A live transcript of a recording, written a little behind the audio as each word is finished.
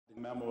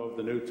Memo of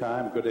the new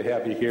time. Good to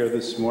have you here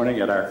this morning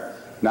at our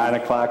 9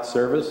 o'clock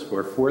service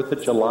for 4th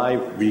of July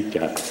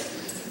weekend.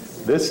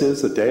 This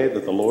is the day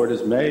that the Lord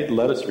has made.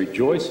 Let us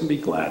rejoice and be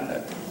glad in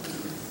it.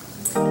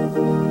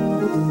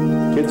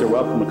 Kids are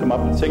welcome to come up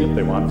and sing if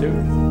they want to.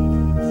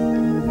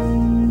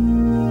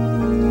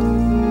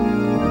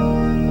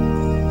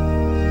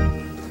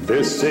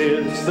 This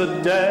is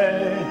the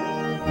day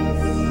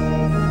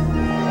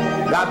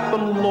that the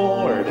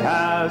Lord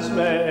has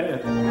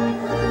made.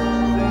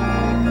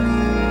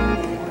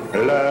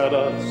 Let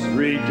us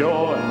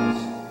rejoice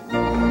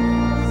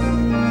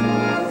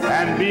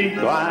and be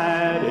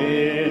glad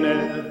in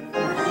it.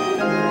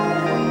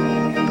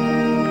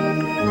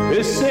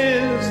 This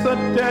is the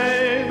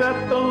day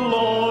that the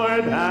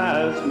Lord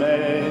has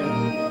made.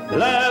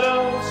 Let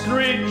us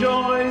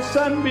rejoice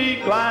and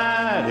be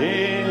glad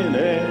in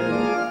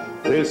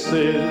it. This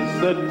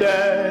is the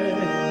day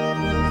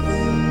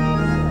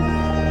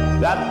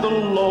that the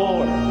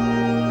Lord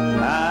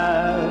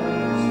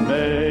has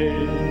made.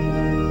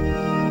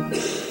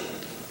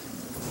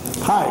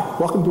 Hi,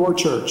 welcome to our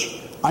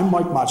church. I'm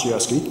Mike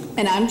Maciejewski.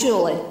 And I'm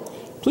Julie.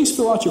 Please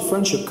fill out your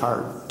friendship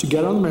card to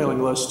get on the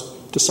mailing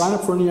list, to sign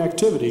up for any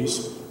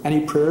activities,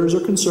 any prayers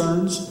or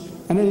concerns,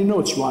 and any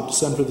notes you want to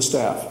send for the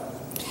staff.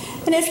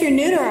 And if you're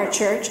new to our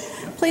church,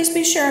 please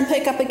be sure and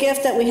pick up a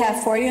gift that we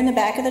have for you in the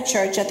back of the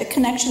church at the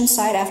connection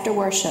site after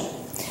worship.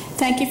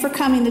 Thank you for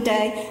coming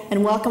today,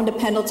 and welcome to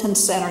Pendleton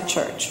Center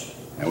Church.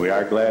 And we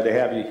are glad to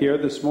have you here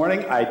this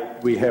morning.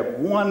 We have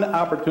one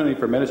opportunity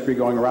for ministry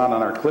going around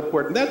on our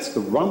clipboard, and that's the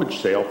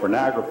rummage sale for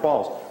Niagara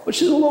Falls,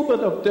 which is a little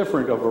bit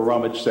different of a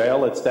rummage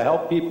sale. It's to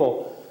help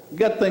people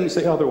get things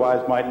they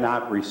otherwise might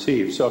not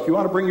receive. So if you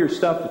want to bring your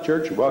stuff to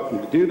church, you're welcome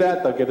to do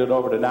that. They'll get it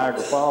over to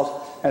Niagara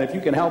Falls. And if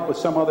you can help with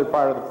some other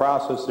part of the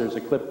process, there's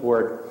a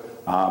clipboard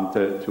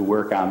to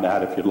work on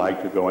that if you'd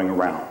like to going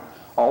around.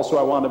 Also,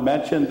 I want to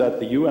mention that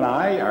the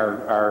UNI,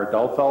 our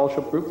adult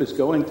fellowship group, is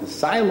going to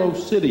Silo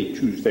City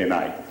Tuesday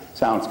night.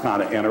 Sounds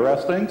kind of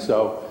interesting,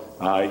 so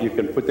you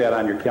can put that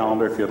on your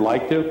calendar if you'd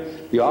like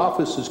to. The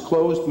office is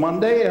closed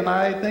Monday, and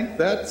I think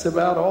that's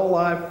about all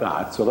I've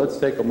got. So let's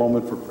take a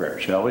moment for prayer,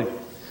 shall we?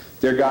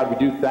 Dear God, we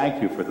do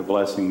thank you for the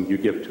blessing you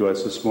give to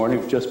us this morning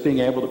of just being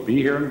able to be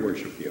here and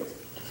worship you.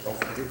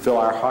 Fill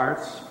our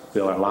hearts,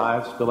 fill our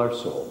lives, fill our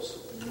souls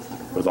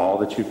with all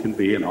that you can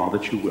be and all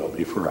that you will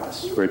be for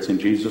us. For it's in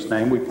Jesus'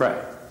 name we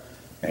pray.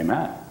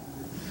 Amen.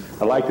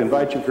 I'd like to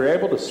invite you, if you're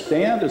able, to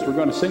stand as we're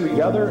going to sing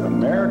together,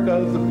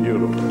 America the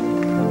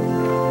Beautiful.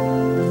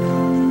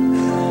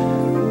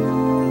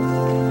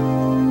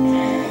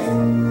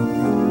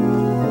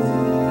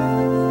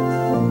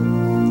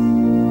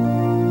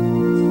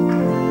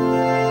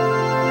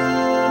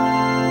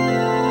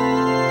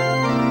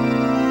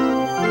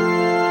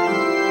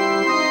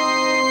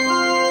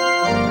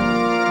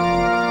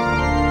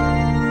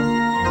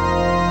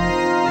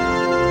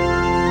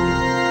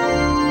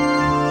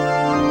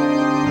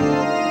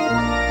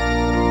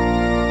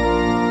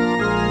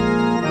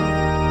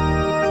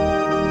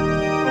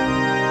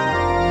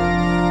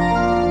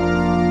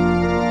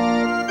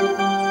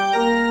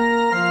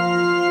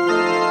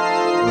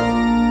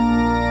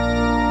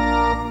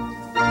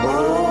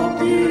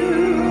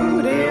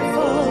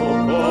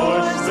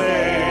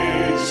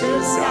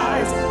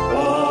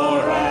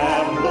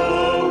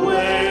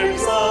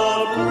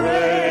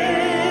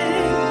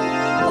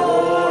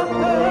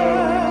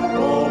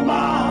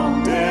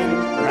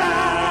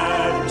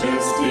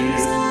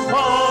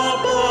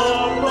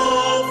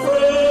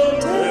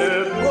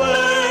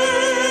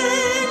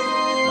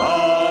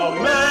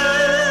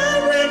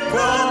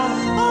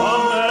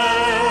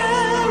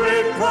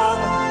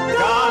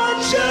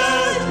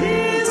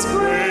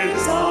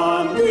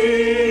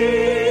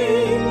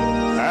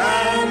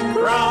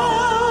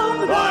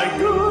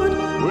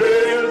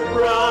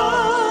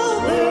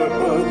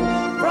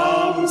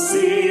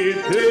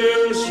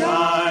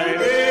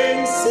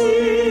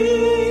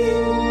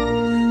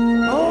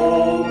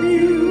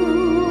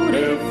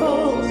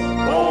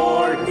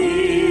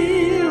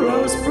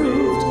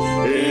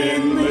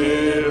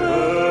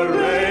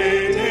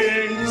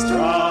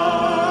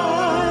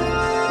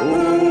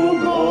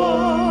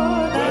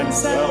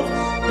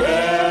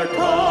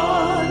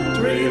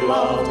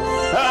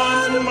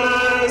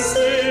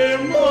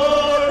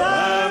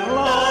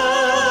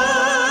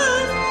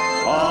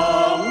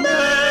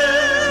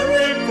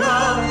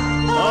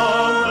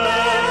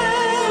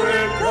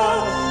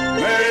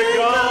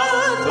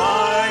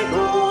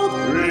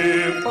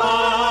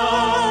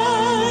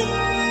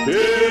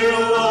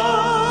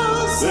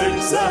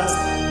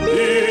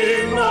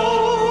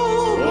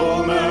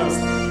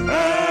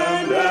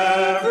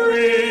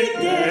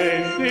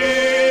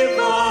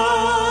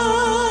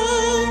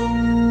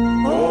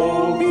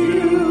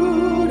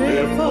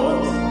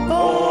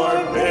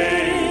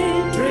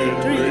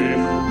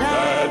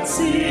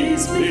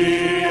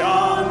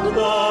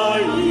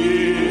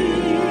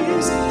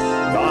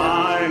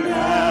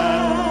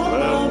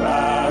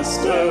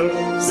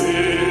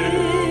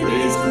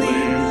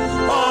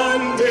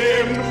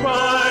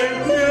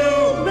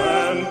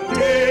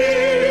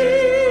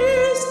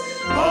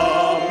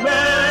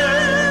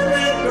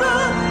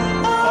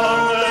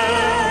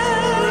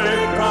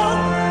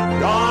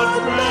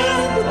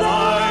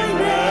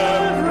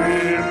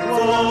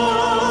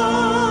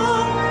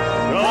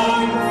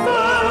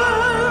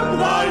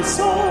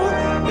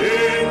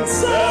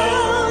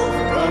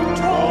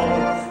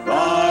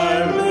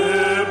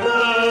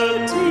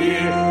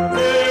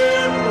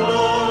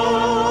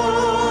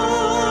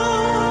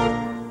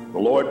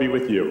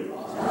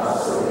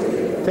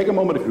 a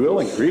moment, if you will,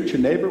 and greet your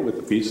neighbor with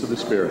the peace of the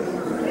Spirit.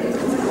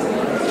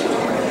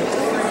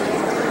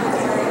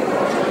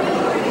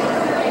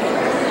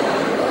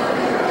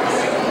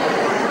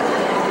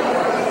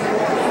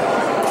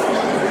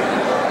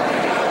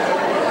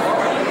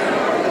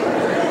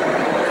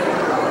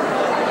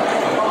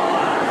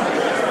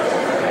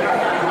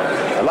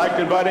 I'd like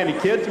to invite any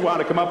kids who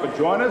want to come up and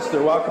join us.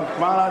 They're welcome to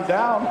come on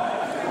down.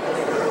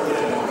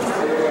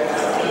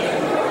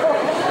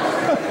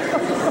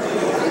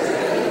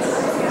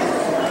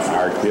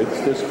 Our kids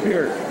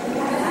disappeared.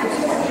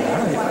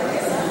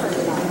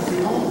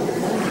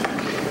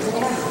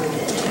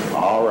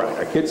 All right.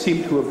 Our kids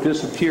seem to have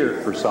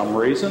disappeared for some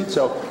reason.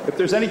 So if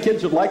there's any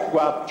kids who'd like to go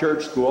out to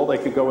church school, they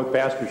can go with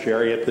Pastor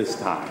Sherry at this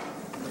time.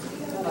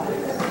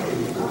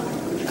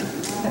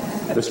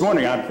 This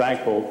morning I'm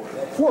thankful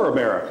for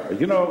America.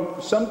 You know,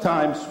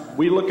 sometimes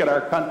we look at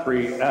our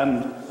country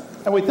and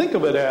we think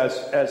of it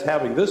as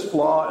having this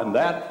flaw and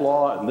that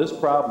flaw and this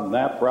problem and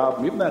that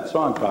problem. Even that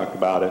song talked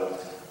about it.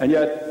 And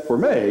yet, for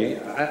me,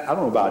 I don't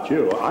know about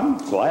you, I'm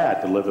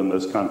glad to live in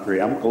this country.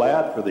 I'm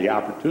glad for the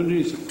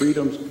opportunities, the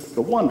freedoms,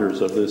 the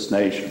wonders of this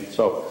nation.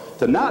 So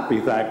to not be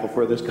thankful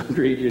for this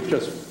country, you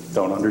just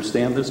don't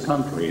understand this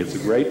country. It's a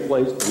great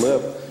place to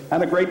live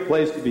and a great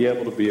place to be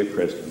able to be a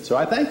Christian. So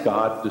I thank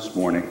God this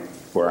morning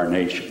for our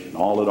nation and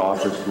all it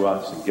offers to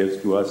us and gives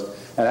to us.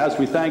 And as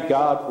we thank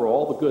God for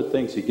all the good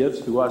things he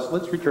gives to us,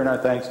 let's return our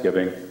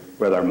thanksgiving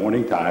with our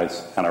morning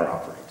tithes and our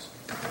offerings.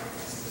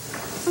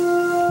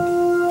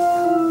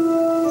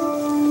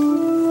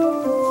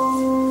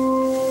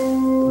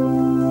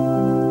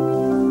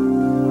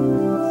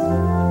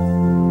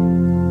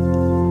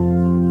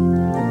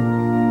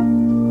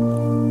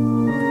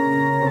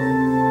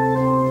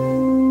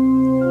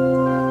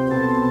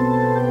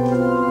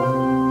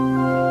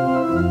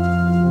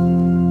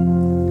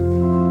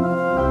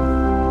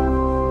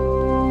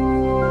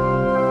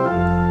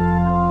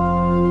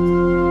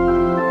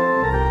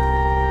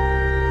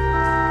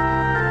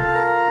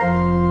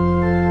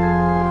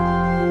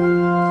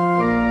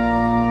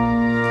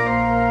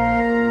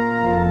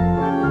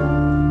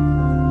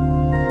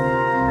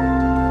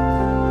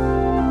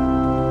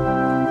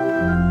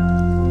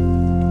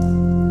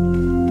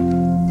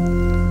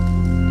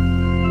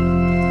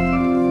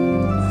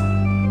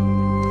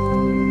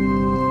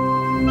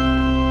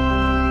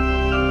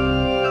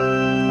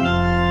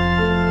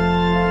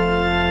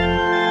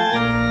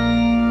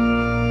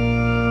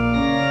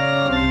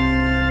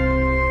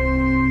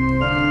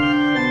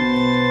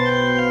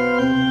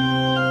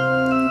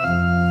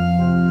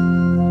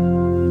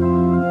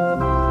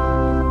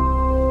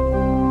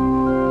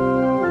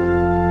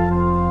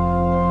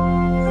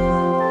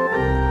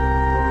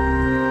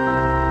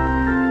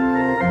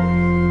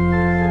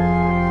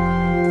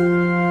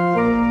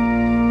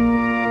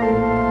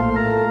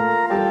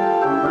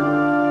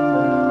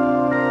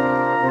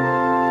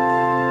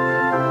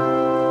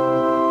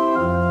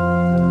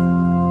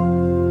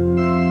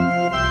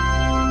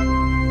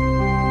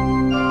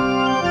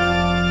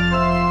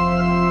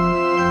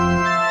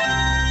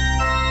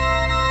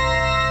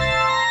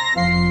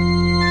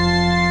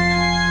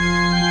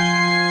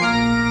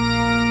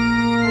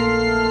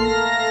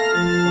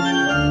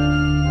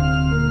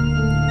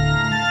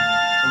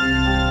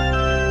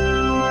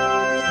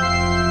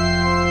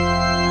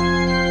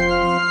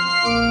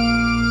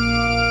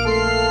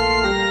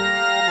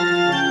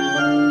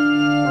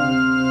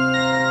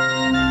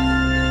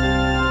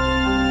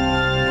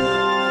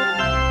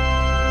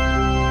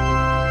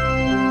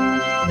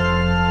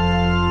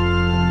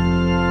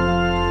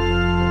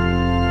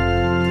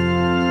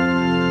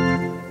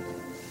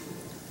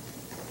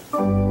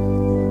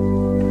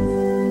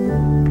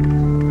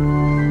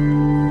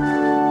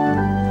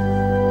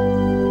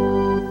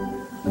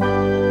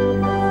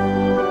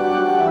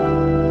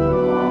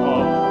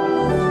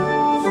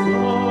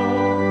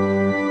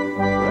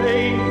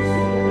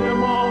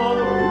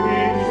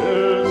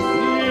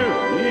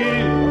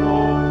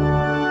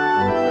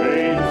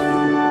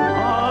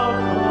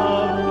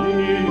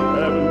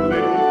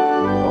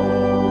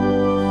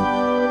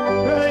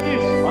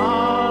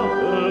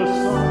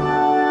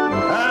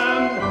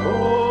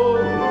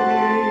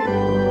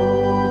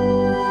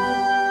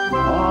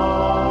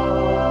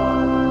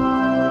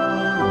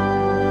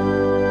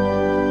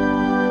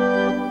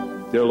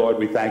 Dear Lord,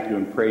 we thank you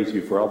and praise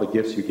you for all the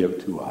gifts you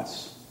give to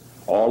us,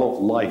 all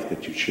of life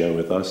that you share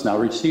with us. Now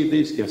receive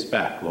these gifts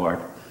back, Lord,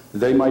 that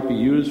they might be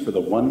used for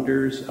the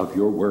wonders of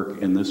your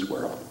work in this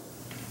world.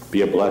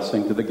 Be a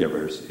blessing to the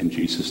givers. In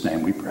Jesus'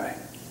 name we pray.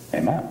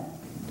 Amen.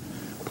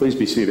 Please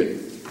be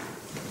seated.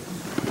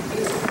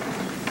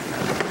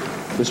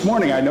 This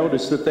morning I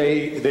noticed that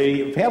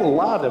they've had a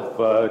lot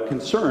of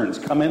concerns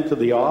come into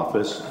the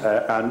office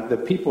and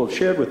that people have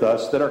shared with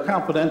us that are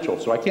confidential.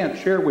 So I can't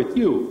share with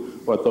you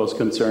what those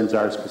concerns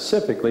are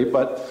specifically,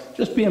 but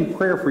just be in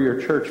prayer for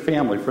your church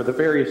family, for the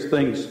various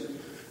things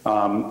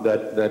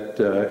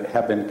that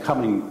have been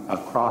coming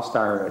across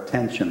our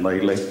attention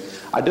lately.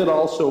 I did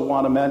also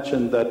want to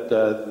mention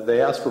that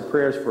they asked for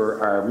prayers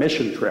for our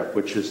mission trip,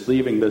 which is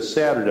leaving this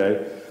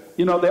Saturday.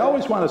 You know, they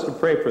always want us to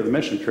pray for the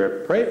mission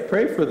trip.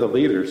 Pray for the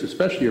leaders,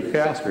 especially your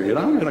pastor. You know,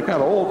 I'm getting kind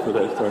of old for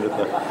this sort of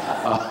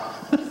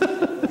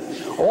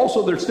thing.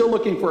 Also, they're still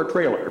looking for a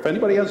trailer. If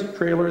anybody has a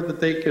trailer that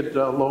they could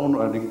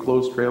loan, an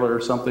enclosed trailer or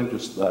something,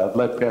 just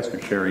let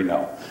Pastor Sherry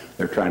know.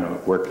 They're trying to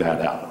work that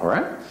out, all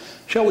right?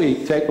 Shall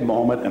we take a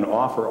moment and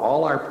offer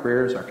all our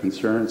prayers, our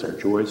concerns, our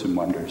joys and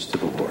wonders to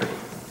the Lord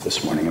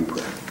this morning in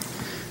prayer?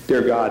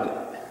 Dear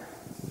God,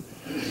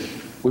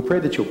 we pray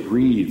that you'll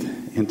breathe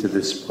into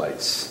this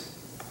place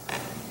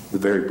the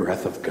very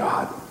breath of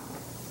God.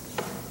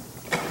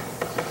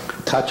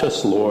 Touch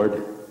us,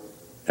 Lord,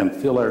 and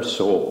fill our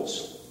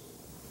souls,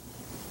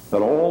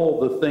 that all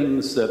the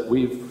things that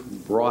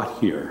we've brought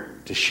here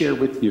to share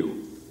with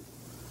you,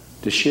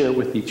 to share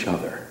with each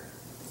other,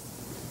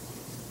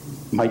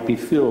 might be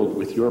filled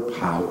with your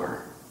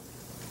power,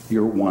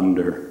 your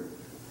wonder,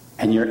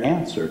 and your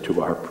answer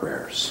to our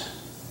prayers.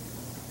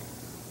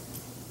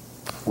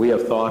 We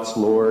have thoughts,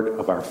 Lord,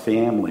 of our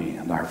family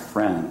and our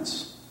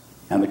friends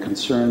and the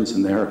concerns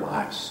in their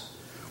lives.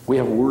 We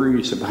have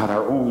worries about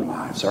our own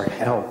lives, our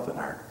health and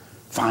our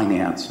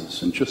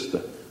finances, and just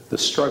the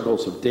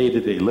struggles of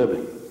day-to-day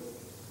living.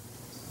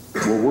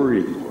 We're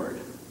worried, Lord,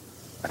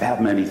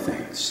 about many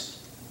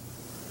things.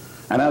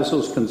 And as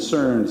those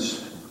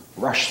concerns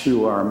rush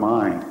through our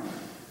mind,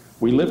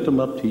 we lift them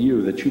up to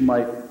you that you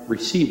might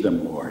receive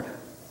them, Lord,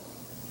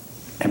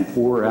 and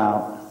pour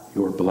out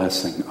your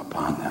blessing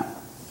upon them.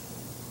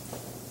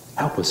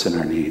 Help us in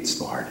our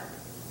needs, Lord.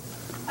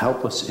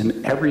 Help us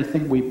in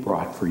everything we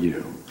brought for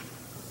you.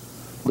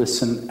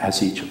 Listen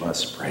as each of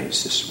us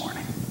prays this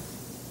morning.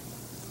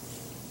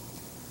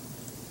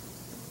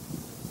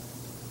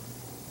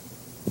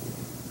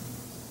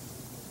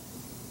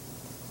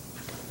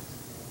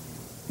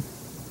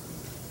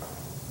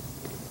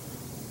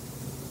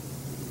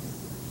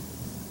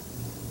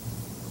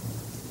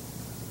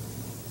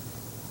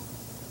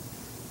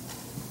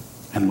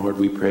 And Lord,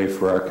 we pray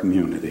for our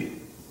community,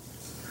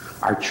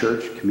 our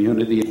church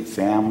community and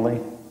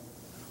family.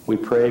 We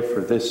pray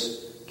for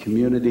this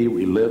community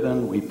we live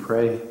in. We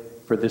pray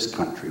for this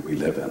country we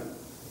live in.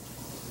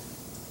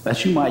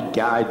 That you might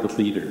guide the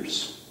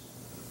leaders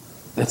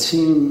that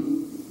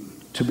seem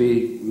to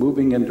be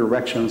moving in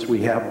directions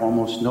we have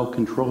almost no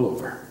control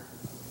over.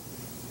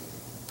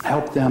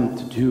 Help them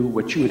to do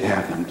what you would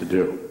have them to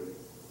do.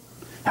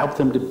 Help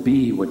them to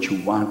be what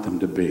you want them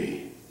to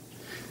be.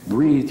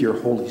 Breathe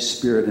your Holy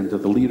Spirit into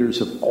the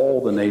leaders of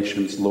all the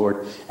nations,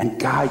 Lord, and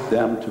guide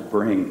them to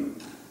bring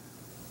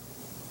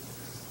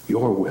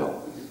your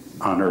will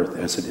on earth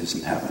as it is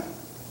in heaven.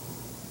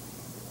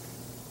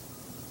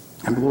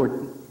 And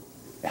Lord,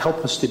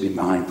 help us to be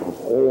mindful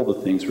of all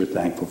the things we're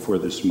thankful for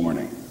this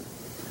morning.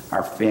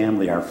 Our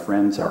family, our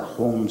friends, our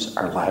homes,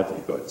 our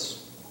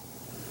livelihoods.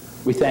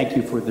 We thank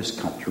you for this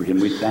country, and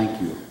we thank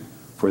you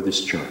for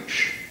this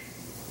church.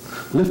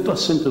 Lift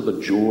us into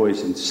the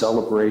joys and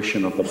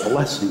celebration of the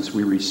blessings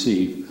we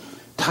receive.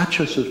 Touch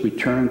us as we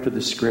turn to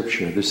the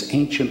Scripture, this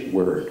ancient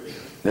word,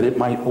 that it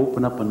might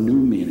open up a new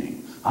meaning,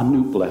 a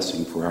new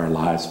blessing for our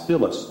lives.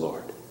 Fill us,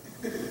 Lord.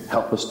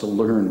 Help us to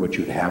learn what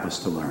you'd have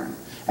us to learn,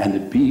 and to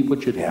be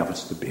what you'd have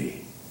us to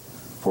be.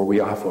 For we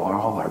offer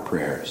all our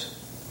prayers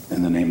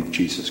in the name of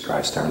Jesus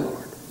Christ our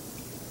Lord.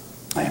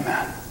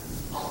 Amen.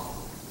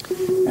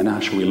 And now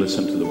shall we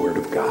listen to the word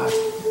of God.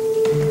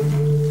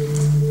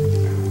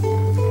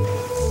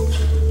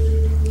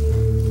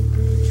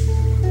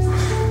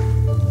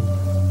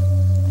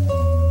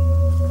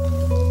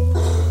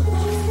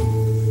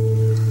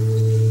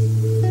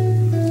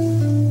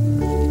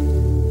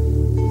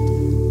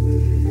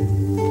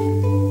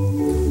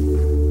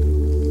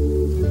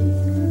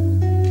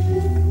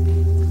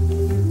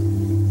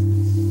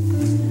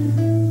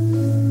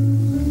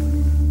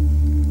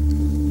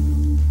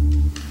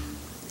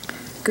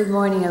 Good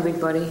morning,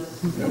 everybody.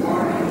 Good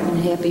morning. And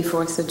happy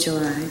 4th of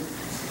July.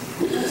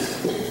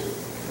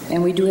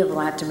 And we do have a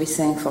lot to be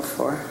thankful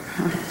for.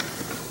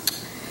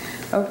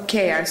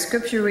 Okay, our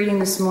scripture reading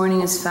this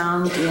morning is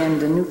found in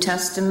the New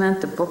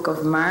Testament, the book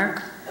of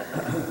Mark,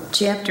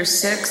 chapter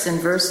 6, and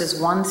verses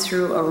 1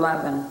 through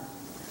 11.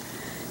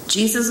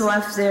 Jesus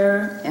left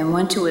there and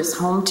went to his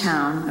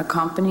hometown,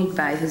 accompanied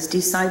by his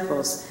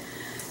disciples.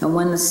 And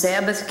when the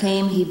Sabbath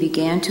came, he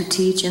began to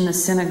teach in the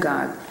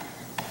synagogue.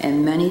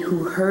 And many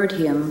who heard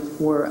him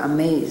were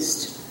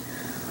amazed.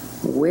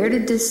 Where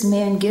did this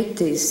man get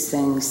these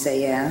things,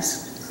 they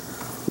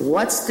asked.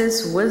 What's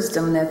this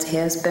wisdom that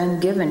has been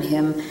given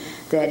him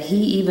that he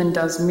even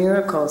does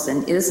miracles?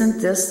 And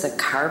isn't this the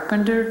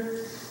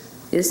carpenter?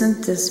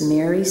 Isn't this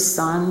Mary's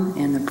son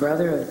and the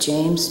brother of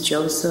James,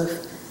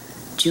 Joseph,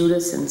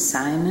 Judas, and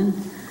Simon?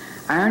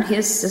 Aren't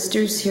his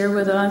sisters here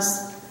with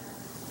us?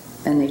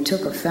 And they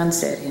took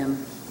offense at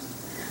him.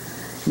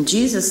 And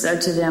Jesus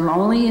said to them,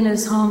 only in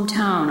his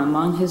hometown,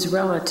 among his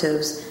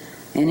relatives,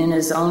 and in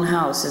his own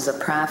house is a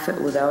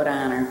prophet without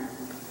honor.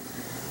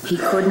 He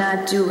could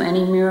not do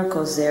any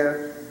miracles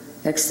there,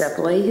 except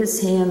lay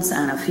his hands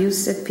on a few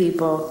sick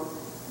people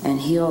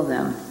and heal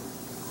them.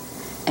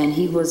 And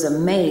he was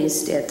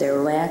amazed at their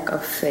lack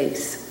of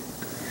faith.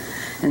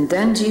 And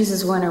then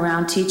Jesus went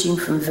around teaching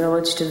from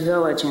village to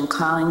village, and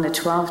calling the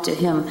 12 to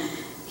him,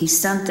 he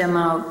sent them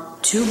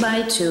out 2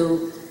 by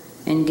 2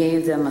 and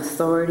gave them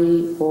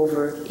authority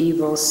over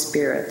evil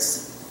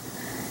spirits.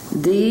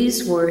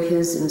 These were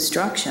his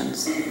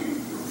instructions.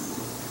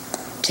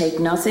 Take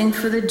nothing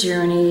for the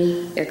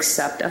journey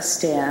except a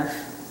staff,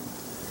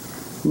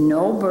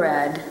 no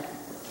bread,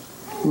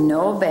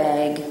 no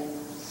bag,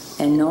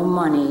 and no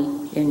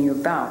money in your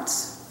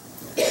belts.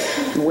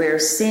 Wear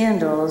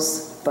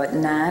sandals, but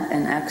not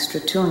an extra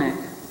tunic.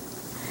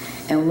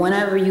 And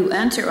whenever you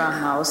enter a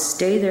house,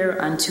 stay there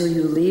until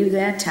you leave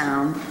that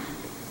town.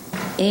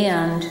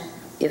 And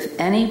if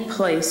any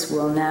place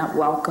will not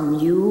welcome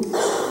you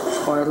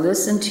or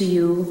listen to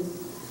you,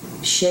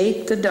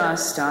 shake the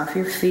dust off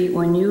your feet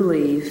when you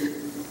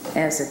leave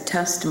as a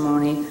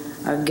testimony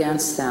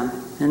against them.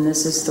 And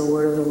this is the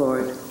word of the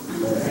Lord.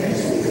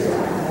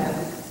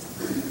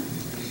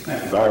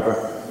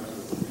 Barbara.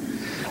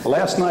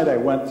 Last night I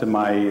went to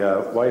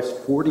my wife's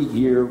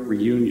 40-year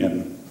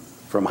reunion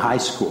from high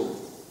school.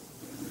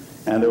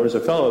 And there was a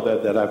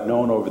fellow that I've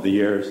known over the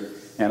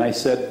years, and I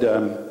said,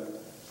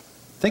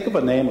 think of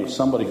a name of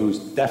somebody who's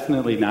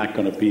definitely not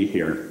going to be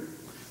here.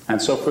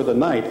 And so for the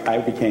night, I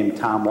became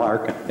Tom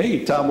Larkin.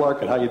 Hey, Tom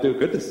Larkin, how you doing?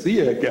 Good to see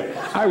you again.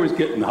 I was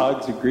getting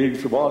hugs and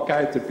greetings from all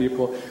kinds of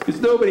people because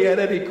nobody had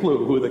any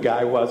clue who the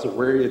guy was or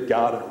where he had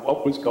gone or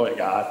what was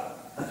going on.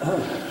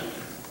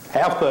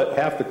 Half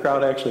the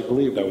crowd actually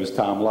believed I was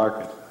Tom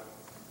Larkin.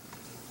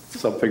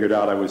 Some figured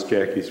out I was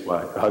Jackie's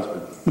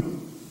husband.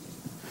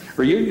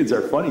 Reunions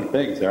are funny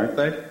things, aren't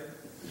they?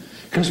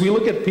 Because we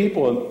look at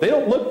people and they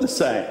don't look the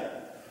same.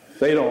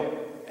 They don't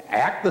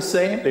act the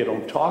same. They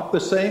don't talk the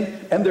same.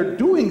 And they're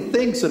doing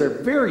things that are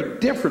very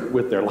different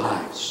with their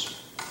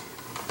lives.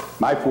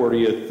 My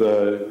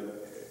 40th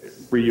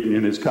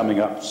reunion is coming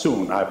up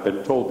soon. I've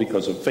been told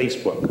because of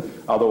Facebook.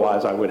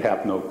 Otherwise, I would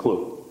have no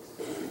clue.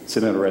 It's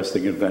an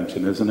interesting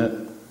invention, isn't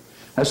it?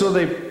 And so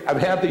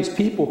I've had these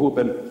people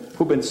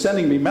who've been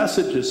sending me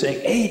messages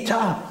saying, hey,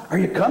 Tom, are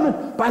you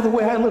coming? By the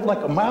way, I live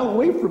like a mile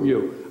away from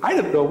you. I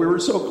didn't know we were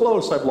so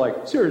close. I'm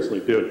like, seriously,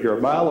 dude, you're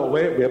a mile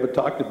away? We haven't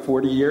talked in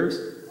 40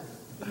 years?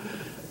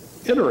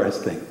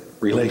 Interesting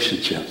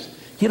relationships.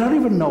 You don't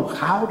even know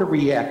how to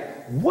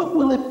react. What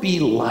will it be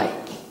like?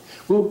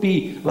 Will it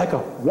be like a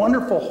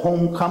wonderful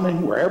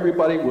homecoming where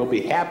everybody will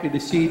be happy to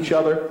see each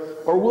other?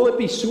 Or will it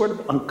be sort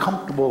of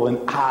uncomfortable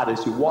and odd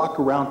as you walk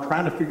around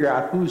trying to figure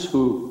out who's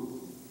who?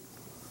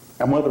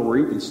 And whether we're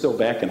even still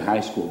back in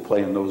high school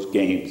playing those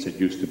games that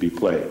used to be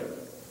played.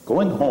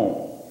 Going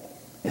home.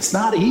 It's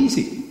not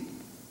easy,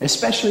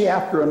 especially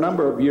after a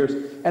number of years,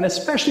 and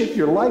especially if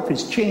your life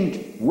has changed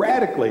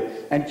radically.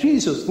 And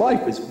Jesus'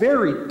 life is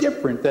very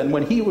different than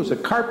when he was a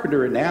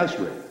carpenter in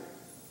Nazareth.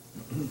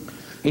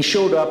 He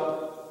showed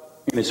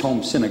up in his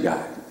home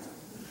synagogue,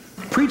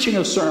 preaching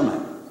a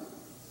sermon.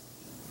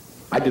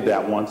 I did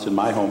that once in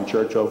my home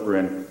church over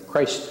in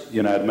Christ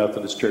United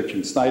Methodist Church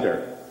in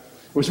Snyder.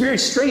 It was very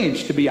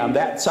strange to be on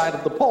that side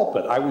of the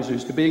pulpit. I was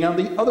used to being on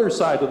the other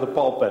side of the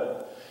pulpit.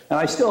 And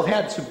I still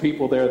had some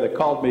people there that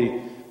called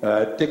me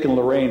Dick and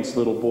Lorraine's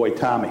little boy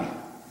Tommy.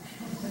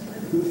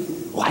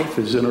 Life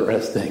is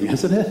interesting,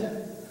 isn't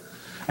it?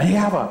 And you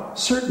have a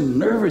certain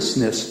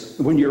nervousness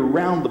when you're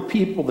around the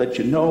people that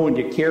you know and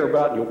you care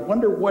about, and you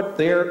wonder what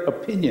their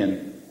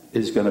opinion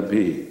is going to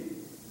be.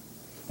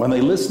 When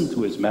they listen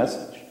to his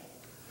message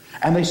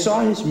and they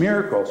saw his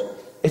miracles,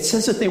 it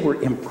says that they were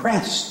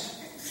impressed.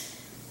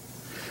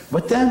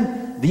 But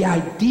then the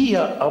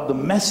idea of the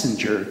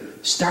messenger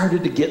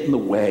started to get in the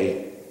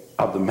way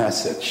of the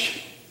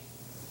message.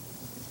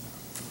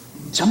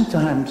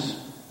 Sometimes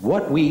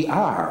what we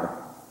are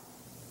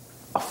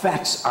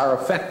affects our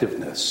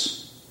effectiveness.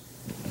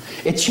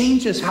 It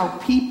changes how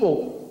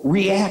people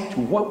react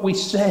to what we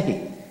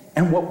say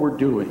and what we're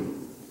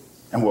doing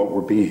and what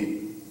we're being.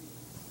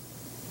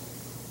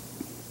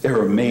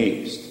 They're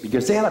amazed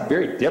because they had a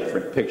very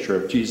different picture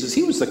of Jesus.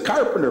 He was the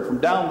carpenter from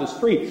down the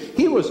street.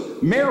 He was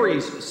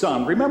Mary's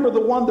son. Remember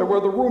the one? There were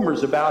the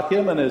rumors about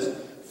him and his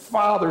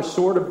father,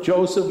 sort of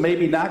Joseph,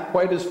 maybe not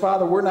quite his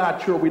father. We're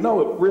not sure. We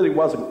know it really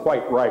wasn't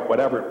quite right,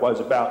 whatever it was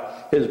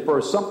about his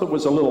birth. Something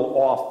was a little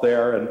off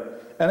there.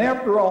 And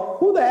after all,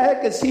 who the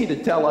heck is he to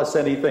tell us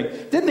anything?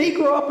 Didn't he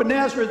grow up in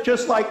Nazareth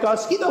just like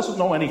us? He doesn't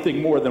know anything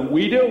more than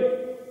we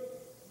do.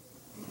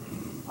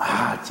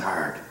 It's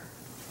hard.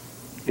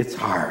 It's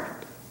hard.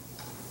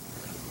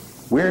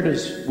 Where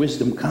does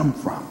wisdom come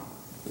from?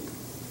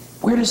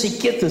 Where does he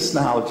get this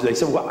knowledge? They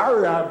say, well,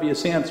 our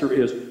obvious answer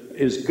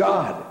is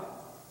God.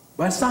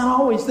 But it's not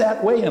always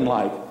that way in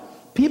life.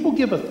 People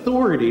give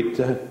authority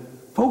to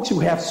folks who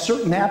have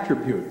certain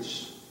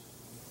attributes.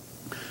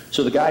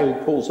 So the guy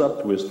who pulls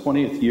up to his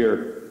 20th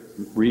year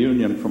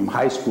reunion from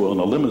high school in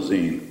a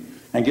limousine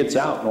and gets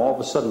out and all of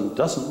a sudden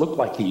doesn't look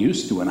like he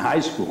used to in high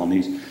school, and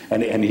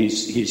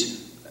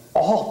he's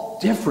all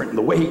different in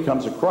the way he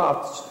comes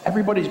across.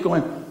 Everybody's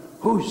going,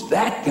 who's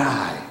that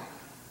guy?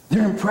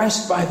 They're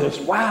impressed by this.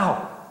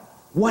 Wow,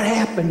 what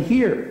happened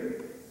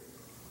here?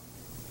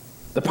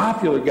 The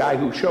popular guy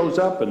who shows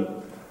up and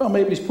Well,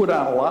 maybe he's put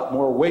on a lot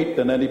more weight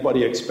than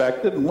anybody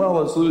expected, and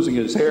well, he's losing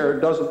his hair and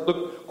doesn't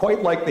look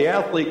quite like the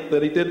athlete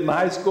that he did in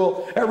high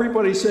school.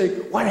 Everybody's saying,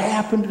 what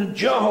happened to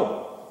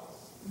Joe?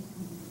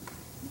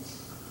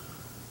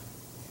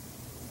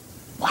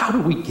 How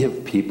do we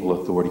give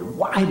people authority?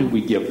 Why do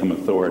we give them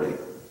authority?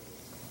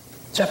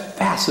 It's a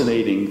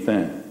fascinating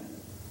thing.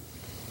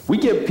 We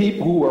give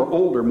people who are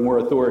older more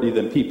authority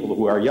than people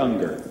who are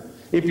younger.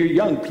 If you're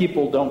young,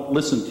 people don't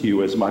listen to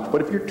you as much.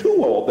 But if you're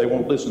too old, they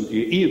won't listen to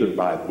you either,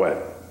 by the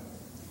way.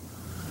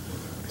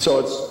 So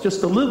it's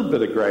just a little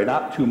bit of gray,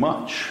 not too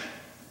much.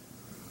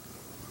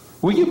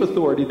 We give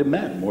authority to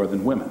men more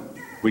than women.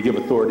 We give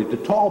authority to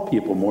tall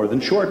people more than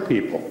short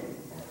people.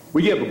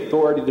 We give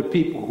authority to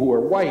people who are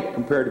white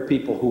compared to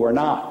people who are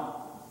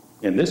not.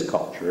 In this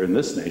culture, in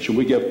this nation,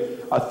 we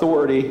give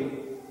authority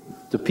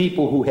to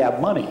people who have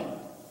money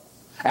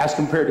as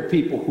compared to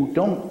people who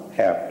don't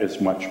have as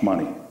much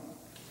money.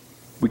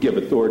 We give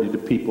authority to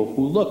people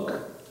who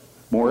look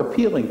more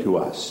appealing to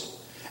us.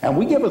 And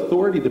we give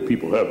authority to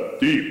people who have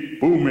deep,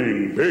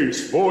 booming,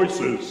 bass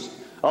voices.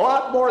 A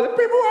lot more than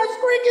people who have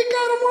squeaky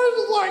kind of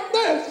voices like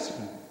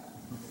this.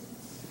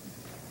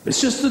 It's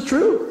just the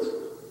truth.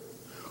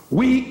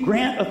 We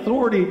grant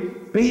authority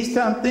based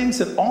on things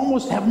that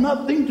almost have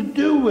nothing to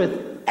do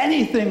with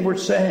anything we're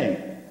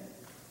saying.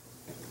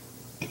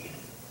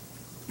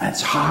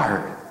 That's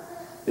hard,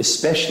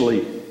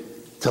 especially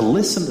to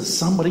listen to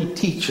somebody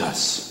teach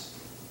us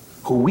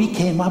who we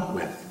came up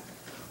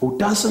with, who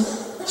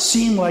doesn't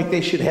seem like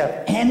they should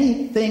have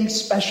anything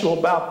special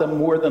about them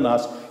more than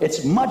us.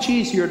 It's much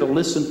easier to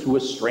listen to a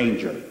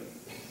stranger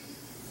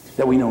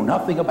that we know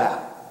nothing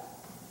about.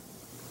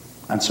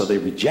 And so they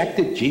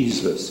rejected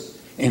Jesus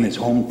in his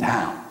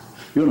hometown.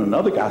 You know, in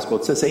another gospel,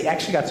 it says they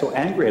actually got so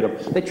angry at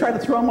him, they tried to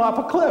throw him off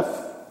a cliff.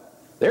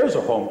 There's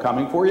a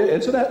homecoming for you,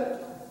 isn't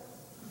it?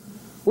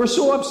 We're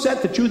so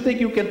upset that you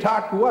think you can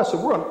talk to us,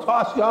 and we're going to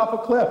toss you off a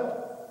cliff.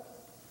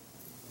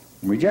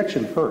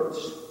 Rejection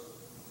hurts.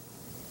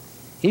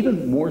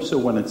 Even more so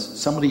when it's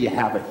somebody you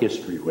have a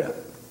history with.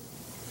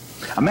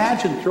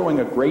 Imagine throwing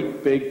a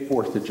great big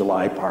 4th of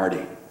July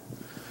party.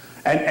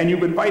 And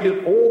you've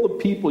invited all the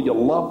people you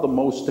love the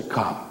most to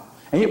come.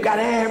 And you've got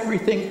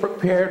everything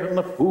prepared, and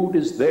the food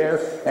is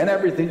there, and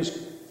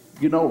everything's,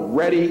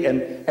 ready,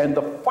 and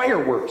the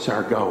fireworks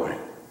are going.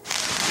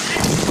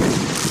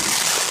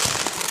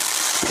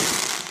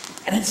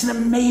 And it's an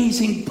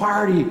amazing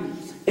party,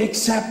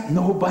 except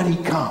nobody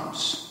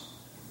comes.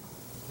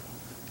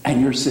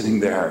 And you're sitting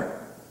there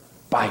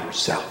by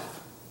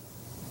yourself.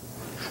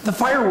 The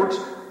fireworks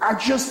are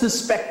just as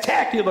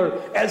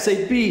spectacular as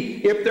they'd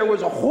be if there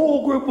was a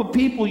whole group of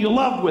people you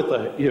loved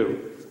with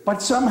you.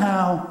 But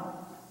somehow,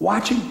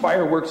 watching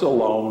fireworks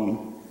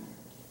alone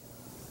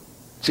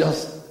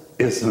just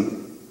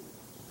isn't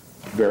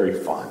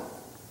very fun.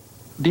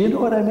 Do you know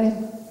what I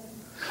mean?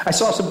 I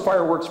saw some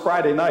fireworks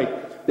Friday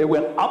night. They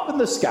went up in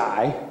the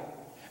sky,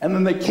 and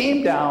then they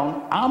came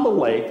down on the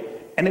lake,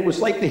 and it was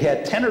like they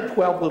had 10 or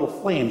 12 little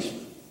flames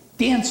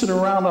dancing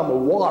around on the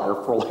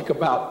water for like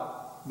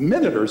about a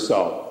minute or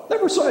so.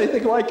 Never saw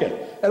anything like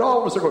it. And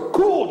all of us are going,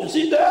 cool, did you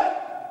see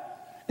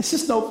that? It's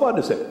just no fun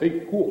to say,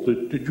 hey, cool,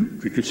 did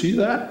you see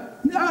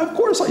that? Yeah, of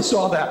course I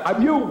saw that.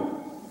 I'm you.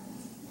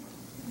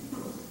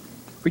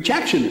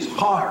 Rejection is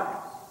hard.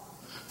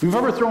 If you've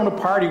ever thrown a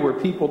party where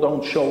people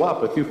don't show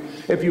up,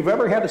 if you've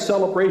ever had a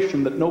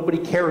celebration that nobody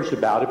cares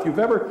about, if you've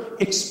ever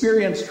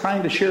experienced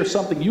trying to share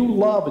something you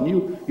love and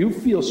you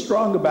feel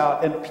strong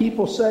about, and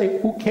people say,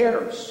 who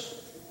cares?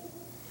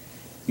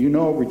 You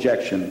know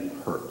rejection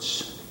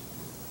hurts.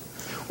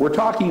 We're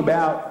talking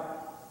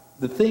about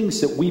the things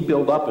that we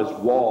build up as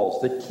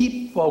walls that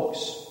keep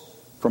folks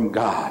from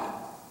God.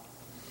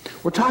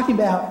 We're talking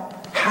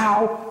about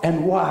how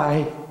and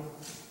why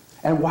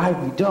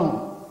we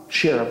don't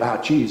share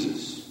about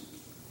Jesus.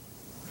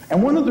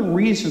 And one of the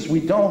reasons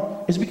we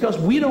don't is because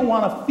we don't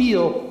want to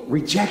feel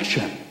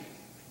rejection.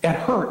 It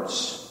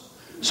hurts.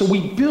 So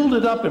we build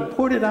it up and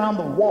put it on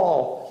the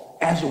wall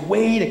as a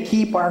way to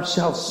keep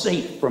ourselves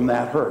safe from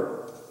that hurt.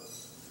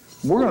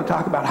 We're going to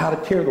talk about how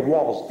to tear the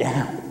walls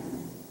down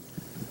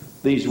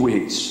these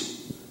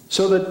weeks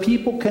so that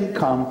people can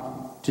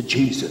come to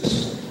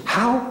Jesus.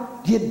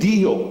 How do you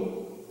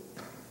deal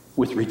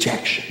with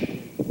rejection?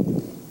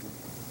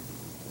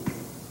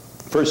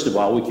 First of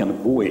all, we can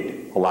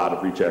avoid a lot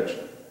of rejection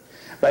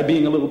by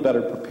being a little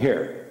better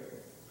prepared.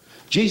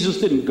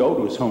 Jesus didn't go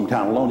to his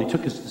hometown alone. He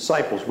took his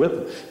disciples with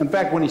him. In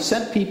fact, when he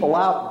sent people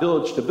out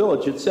village to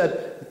village, it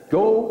said,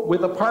 go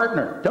with a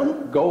partner.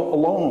 Don't go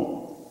alone.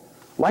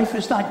 Life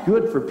is not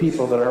good for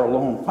people that are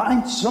alone.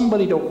 Find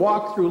somebody to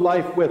walk through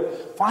life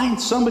with.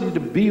 Find somebody to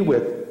be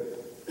with.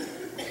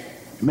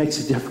 It makes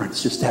a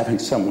difference just having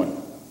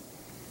someone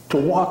to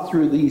walk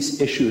through these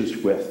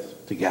issues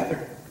with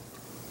together.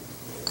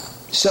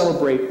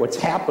 Celebrate what's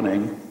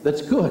happening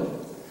that's good,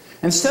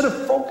 instead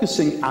of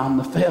focusing on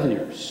the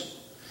failures.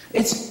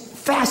 It's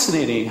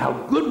fascinating how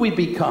good we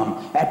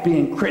become at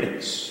being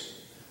critics.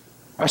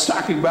 I was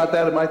talking about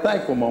that in my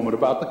thankful moment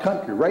about the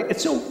country, right?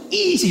 It's so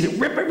easy to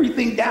rip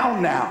everything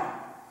down now.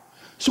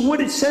 So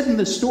what it said in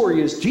the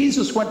story is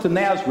Jesus went to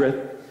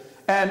Nazareth,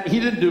 and he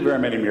didn't do very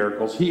many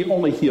miracles. He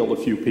only healed a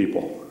few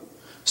people.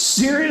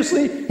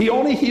 Seriously, he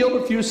only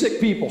healed a few sick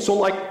people. So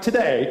like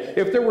today,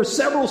 if there were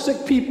several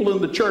sick people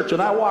in the church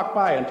and I walked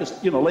by and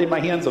just, laid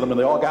my hands on them and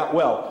they all got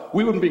well,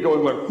 we wouldn't be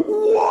going like,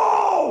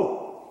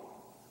 whoa!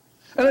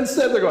 And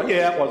instead they're going,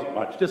 yeah, it wasn't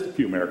much, just a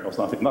few miracles,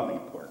 nothing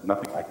important,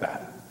 nothing like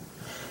that.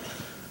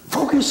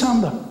 Focus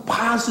on the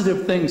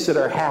positive things that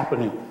are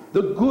happening,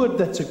 the good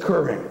that's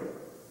occurring.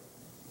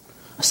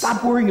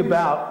 Stop worrying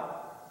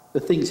about the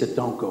things that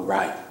don't go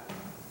right.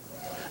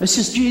 It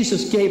says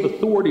Jesus gave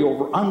authority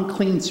over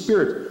unclean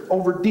spirits,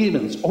 over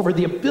demons, over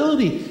the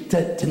ability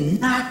to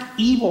knock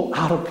evil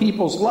out of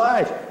people's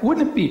lives.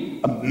 Wouldn't it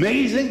be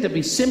amazing to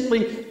be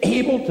simply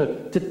able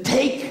to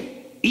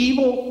take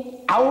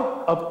evil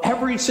out of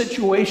every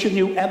situation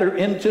you enter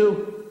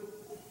into?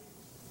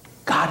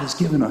 God has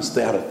given us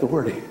that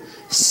authority.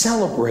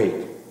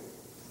 Celebrate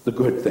the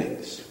good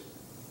things.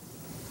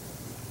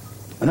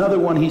 Another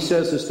one he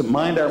says is to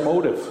mind our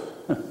motive.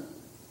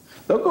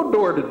 Don't go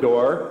door to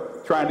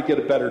door trying to get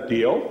a better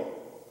deal.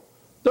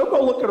 Don't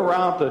go looking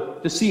around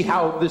to see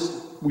how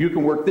you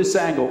can work this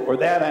angle or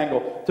that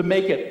angle to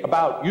make it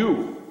about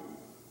you.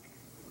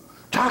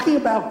 Talking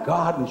about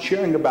God and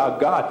sharing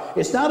about God,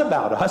 it's not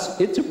about us,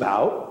 it's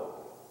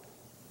about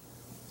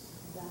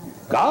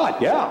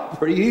God. Yeah,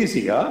 pretty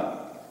easy, huh?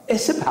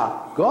 It's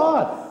about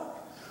God.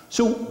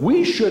 So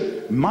we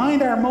should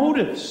mind our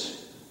motives.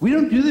 We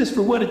don't do this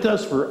for what it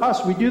does for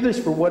us. We do this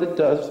for what it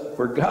does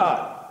for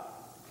God.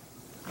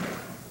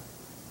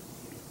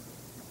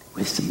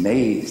 We're just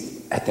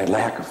amazed at their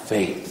lack of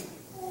faith.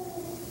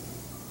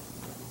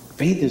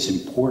 Faith is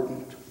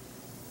important.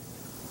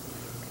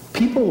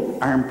 People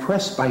are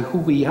impressed by who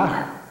we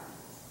are.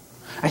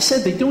 I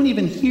said they don't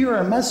even hear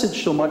our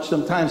message so much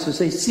sometimes as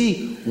they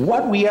see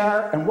what we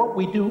are and what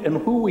we do and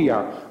who we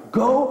are.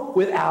 Go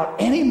without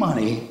any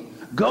money.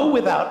 Go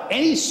without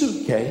any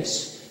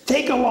suitcase.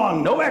 Take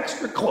along no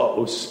extra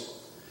clothes.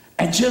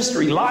 And just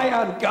rely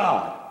on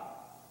God.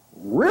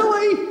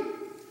 Really?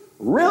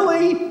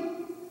 Really?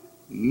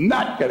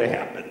 Not going to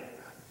happen.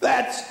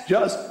 That's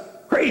just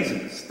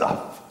crazy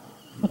stuff.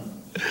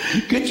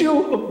 Could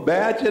you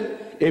imagine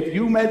if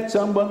you met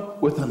someone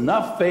with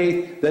enough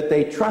faith that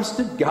they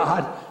trusted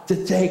God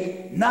to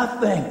take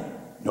nothing?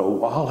 No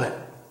wallet,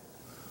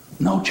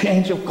 no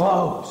change of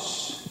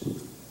clothes,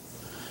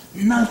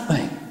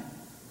 nothing,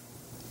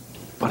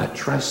 but a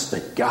trust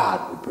that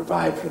God would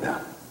provide for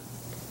them.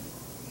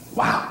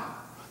 Wow.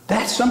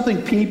 That's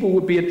something people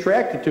would be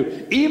attracted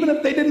to. Even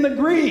if they didn't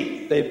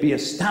agree, they'd be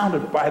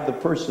astounded by the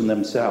person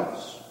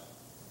themselves.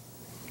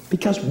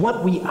 Because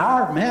what we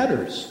are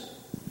matters.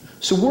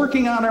 So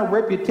working on our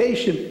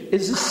reputation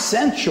is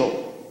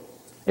essential.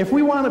 If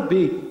we want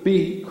to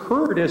be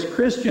heard as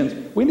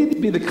Christians, we need to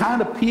be the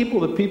kind of people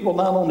that people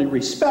not only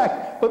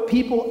respect, but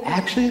people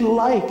actually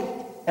like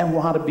and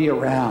want to be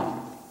around.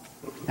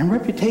 And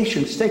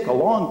reputations take a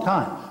long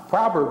time.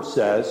 Proverbs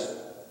says,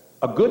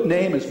 a good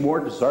name is more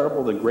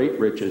desirable than great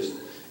riches.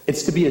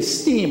 It's to be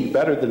esteemed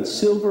better than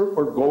silver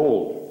or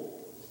gold.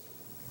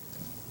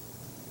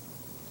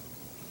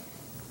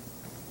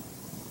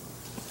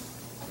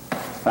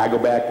 When I go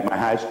back to my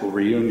high school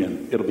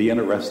reunion, it'll be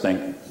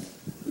interesting.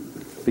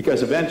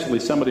 Because eventually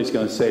somebody's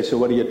going to say, so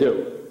what do you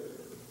do?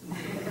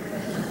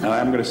 And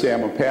I'm going to say,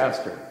 I'm a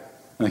pastor.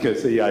 And they're going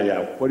to say,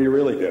 yeah, what do you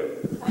really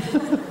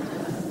do?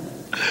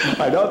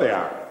 I know they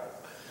are.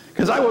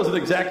 Because I wasn't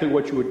exactly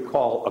what you would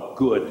call a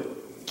good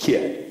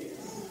kid.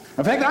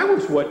 In fact, I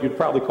was what you'd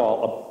probably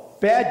call a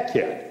bad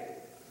kid.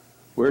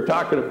 We were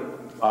talking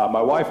to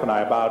my wife and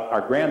I about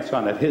our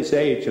grandson at his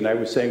age, and I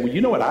was saying, well,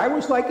 you know what I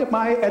was like at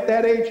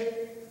that age?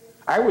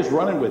 I was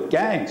running with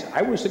gangs.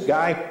 I was the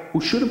guy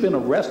who should have been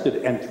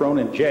arrested and thrown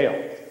in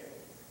jail.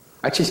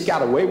 I just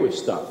got away with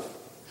stuff.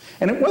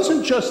 And it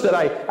wasn't just that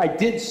I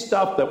did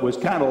stuff that was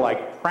kind of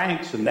like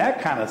pranks and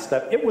that kind of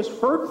stuff. It was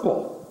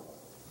hurtful.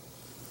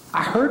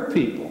 I hurt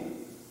people.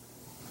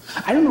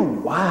 I don't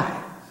know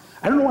why.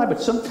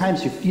 But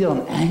sometimes you feel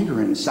an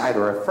anger inside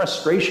or a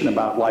frustration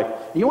about life.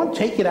 You want to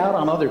take it out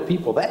on other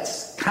people.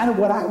 That's kind of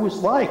what I was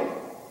like.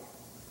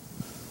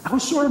 I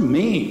was sort of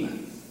mean.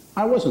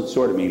 I wasn't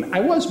sort of mean.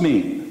 I was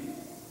mean.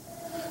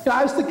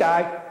 I was the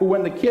guy who,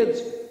 when the kids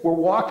were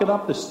walking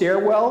up the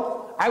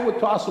stairwell, I would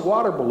toss a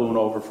water balloon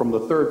over from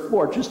the third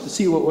floor just to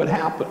see what would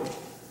happen.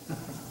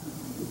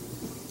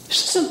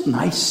 It's just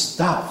nice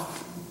stuff.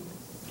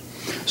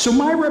 So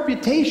my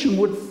reputation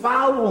would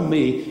follow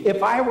me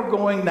if I were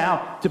going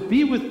now to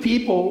be with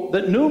people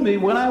that knew me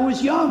when I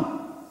was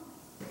young.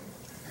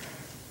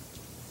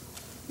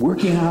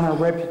 Working on our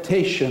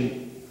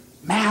reputation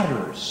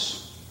matters.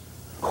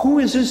 Who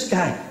is this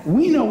guy?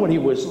 We know what he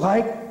was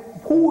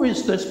like. Who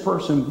is this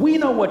person? We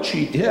know what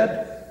she did.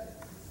 It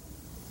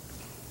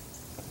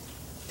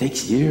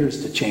takes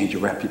years to change a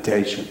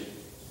reputation.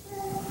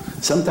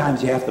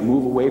 Sometimes you have to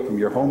move away from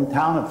your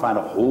hometown and find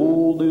a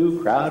whole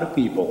new crowd of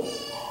people.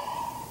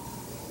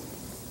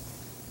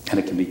 And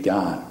it can be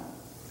gone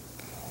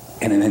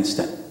in an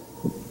instant.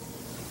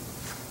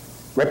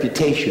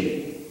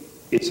 Reputation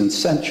is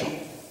essential.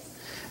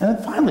 And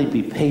then finally,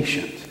 be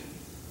patient.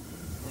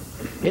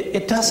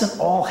 It doesn't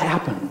all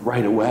happen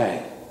right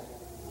away.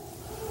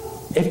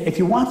 If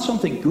you want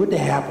something good to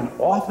happen,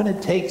 often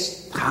it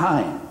takes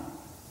time.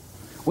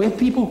 We have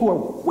people who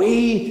are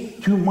way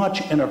too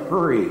much in a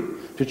hurry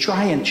to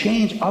try and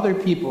change other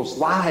people's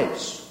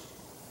lives,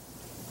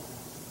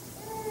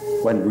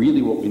 when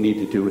really what we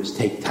need to do is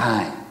take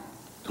time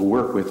to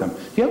work with them.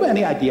 Do you have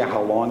any idea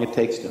how long it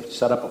takes to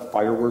set up a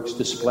fireworks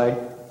display?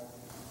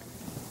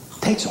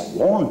 It takes a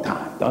long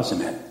time,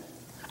 doesn't it?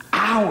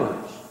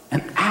 Hours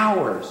and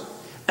hours.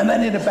 And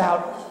then in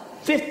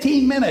about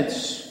 15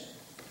 minutes,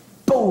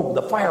 boom,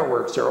 the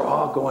fireworks are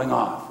all going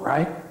off,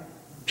 right?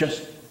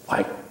 Just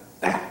like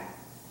that.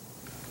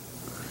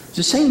 It's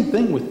the same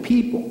thing with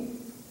people.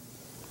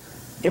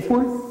 If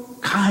we're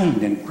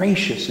kind and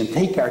gracious and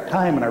take our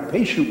time and are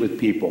patient with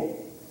people,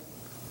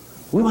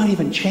 we might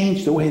even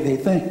change the way they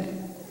think.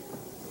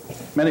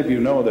 Many of you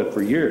know that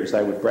for years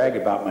I would brag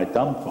about my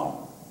dumb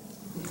phone.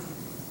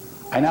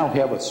 I now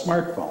have a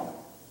smartphone.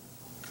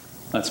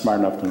 Not smart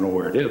enough to know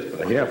where it is,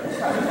 but I have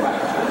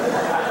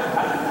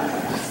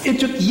one. It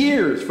took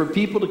years for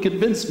people to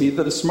convince me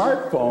that a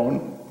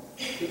smartphone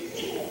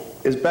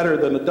is better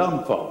than a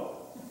dumb phone.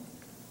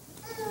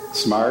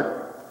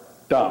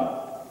 Smart, dumb,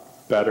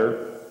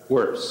 better,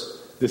 worse.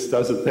 This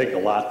doesn't take a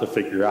lot to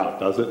figure out,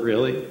 does it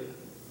really?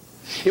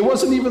 It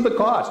wasn't even the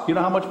cost. You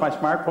know how much my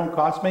smartphone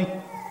cost me?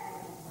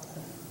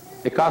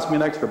 It cost me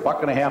an extra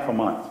 $1.50 a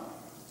month.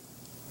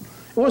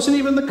 It wasn't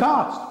even the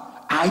cost.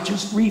 I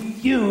just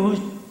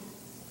refused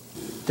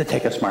to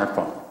take a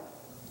smartphone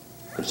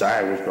because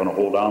I was going to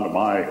hold on to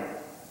my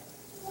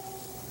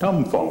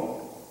dumb phone,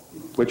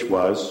 which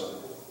was,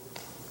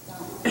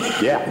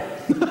 yeah.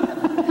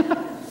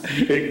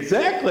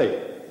 Exactly.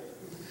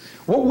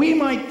 What we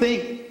might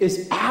think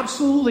is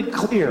absolutely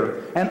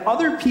clear and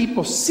other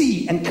people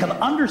see and can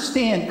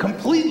understand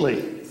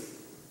completely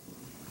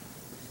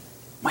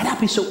might not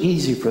be so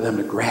easy for them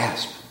to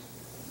grasp.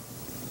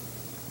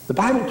 The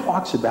Bible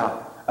talks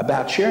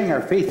about sharing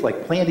our faith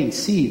like planting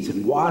seeds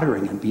and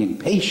watering and being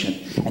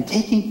patient and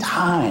taking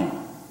time,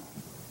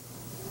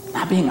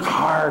 not being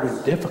hard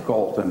and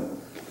difficult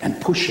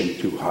and pushing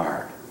too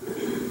hard.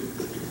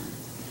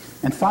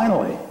 And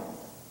finally,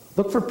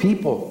 look for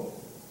people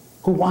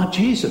who want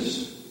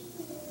Jesus.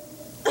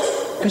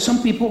 Because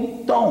some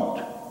people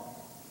don't.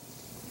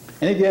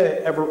 Any of you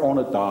ever own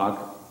a dog?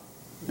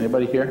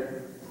 Anybody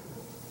here?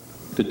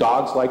 Do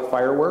dogs like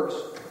fireworks?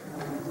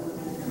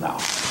 No.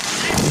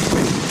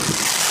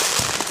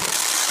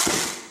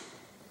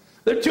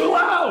 They're too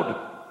loud.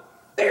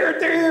 They hurt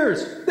their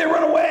ears. They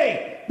run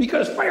away.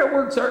 Because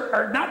fireworks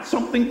are not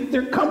something that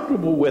they're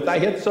comfortable with. I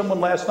had someone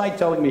last night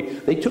telling me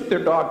they took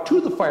their dog to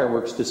the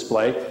fireworks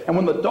display, and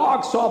when the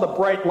dog saw the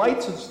bright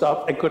lights and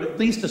stuff and could at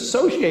least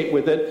associate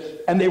with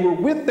it, and they were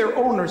with their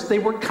owners, they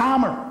were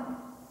calmer.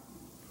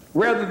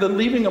 Rather than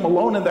leaving them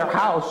alone in their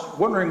house,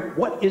 wondering,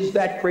 what is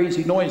that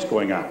crazy noise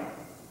going on?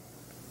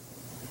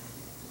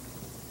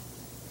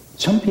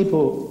 Some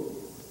people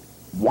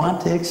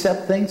want to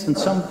accept things and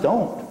some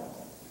don't.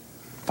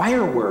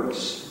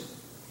 Fireworks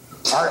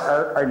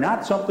are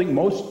not something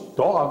most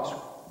dogs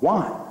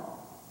want.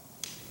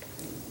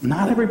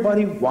 Not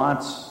everybody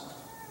wants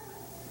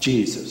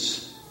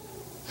Jesus.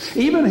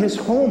 Even his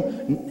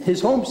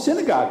home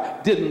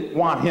synagogue didn't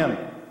want him.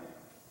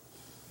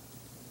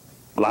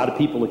 A lot of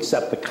people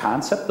accept the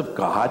concept of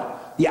God,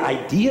 the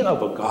idea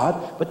of a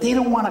God, but they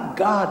don't want a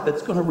God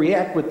that's going to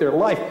react with their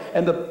life.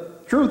 And the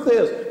truth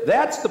is,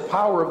 that's the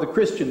power of the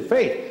Christian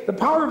faith. The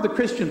power of the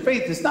Christian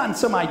faith is not in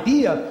some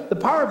idea. The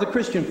power of the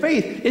Christian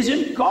faith is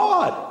in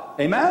God.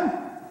 Amen?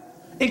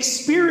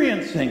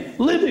 Experiencing,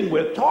 living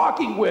with,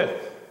 talking with,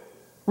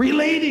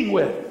 relating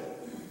with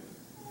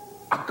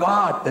a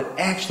God that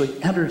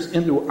actually enters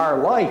into our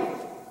life.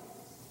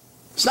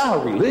 It's not a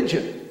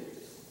religion.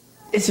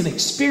 It's an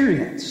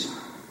experience.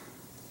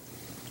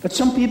 But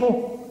some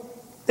people,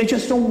 they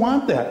just don't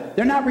want that.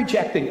 They're not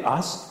rejecting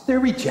us. They're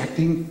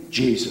rejecting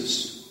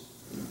Jesus.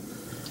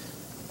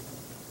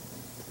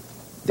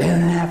 They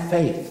didn't have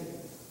faith.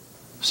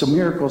 So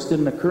miracles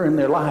didn't occur in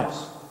their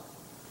lives.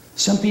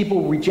 Some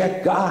people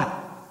reject God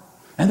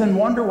and then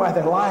wonder why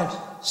their lives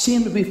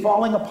seem to be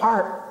falling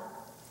apart.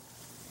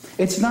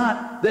 It's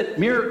not that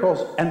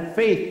miracles and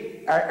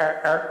faith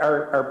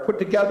are put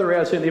together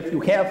as in if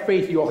you have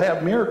faith, you'll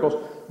have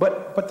miracles,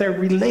 but they're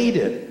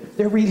related.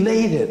 They're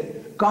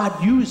related.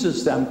 God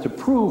uses them to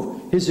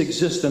prove his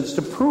existence,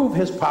 to prove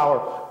his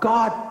power.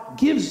 God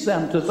gives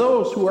them to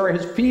those who are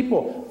his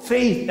people.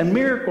 Faith and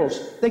miracles,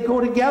 they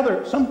go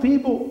together. Some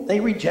people, they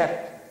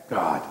reject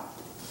God.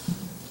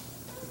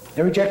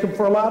 They reject him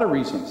for a lot of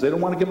reasons. They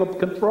don't want to give up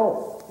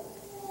control.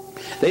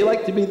 They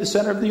like to be the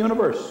center of the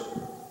universe.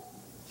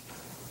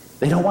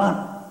 They don't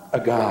want a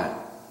God.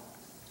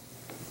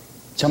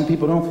 Some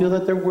people don't feel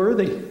that they're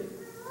worthy.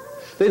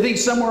 They think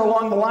somewhere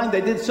along the line they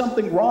did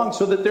something wrong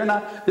so that they're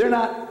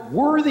not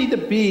worthy to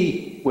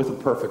be with a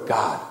perfect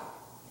God.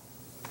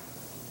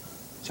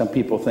 Some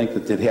people think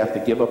that they'd have to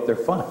give up their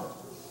fun.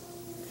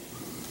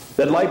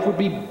 That life would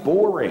be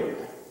boring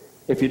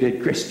if you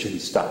did Christian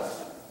stuff.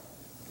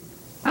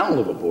 I don't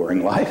live a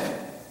boring life.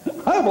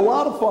 I have a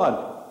lot of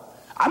fun.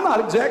 I'm not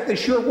exactly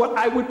sure what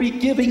I would be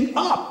giving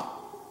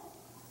up,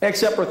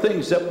 except for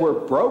things that were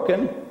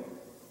broken.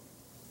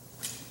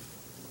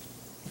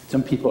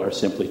 Some people are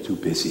simply too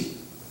busy.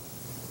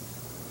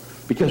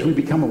 Because we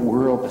become a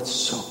world that's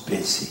so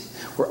busy.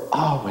 We're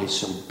always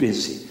so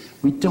busy.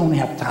 We don't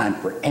have time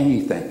for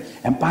anything.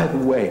 And by the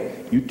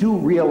way, you do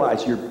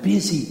realize you're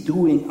busy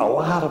doing a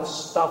lot of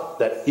stuff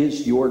that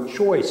is your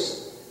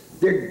choice.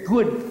 They're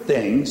good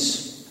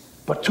things,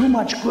 but too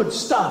much good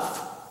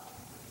stuff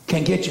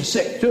can get you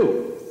sick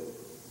too.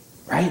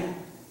 Right?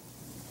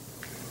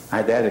 I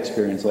had that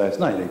experience last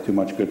night. I ate too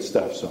much good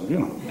stuff, so, it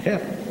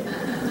happened.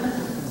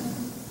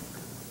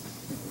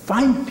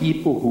 Find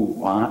people who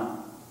want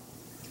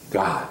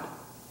God,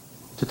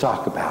 to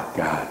talk about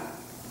God.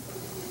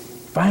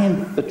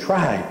 Find the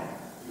tribe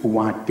who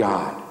want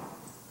God.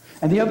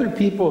 And the other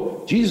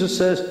people, Jesus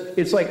says,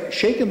 it's like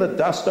shaking the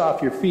dust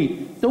off your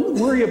feet. Don't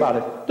worry about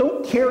it.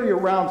 Don't carry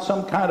around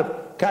some kind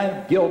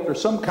of guilt or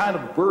some kind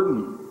of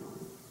burden.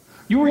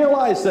 You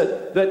realize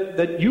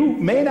that you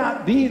may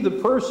not be the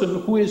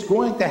person who is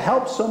going to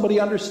help somebody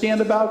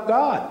understand about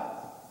God.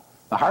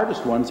 The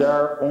hardest ones are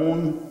our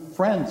own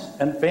friends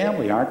and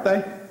family, aren't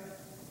they?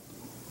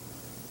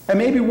 And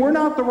maybe we're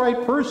not the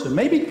right person.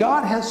 Maybe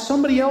God has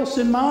somebody else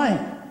in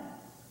mind.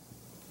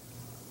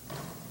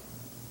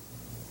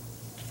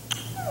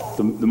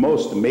 The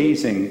most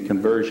amazing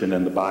conversion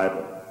in the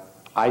Bible,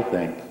 I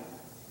think,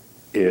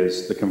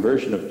 is the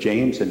conversion of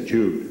James and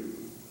Jude.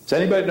 Does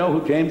anybody know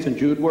who James and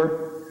Jude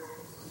were?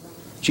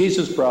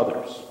 Jesus'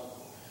 brothers.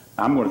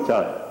 I'm going to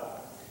tell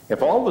you.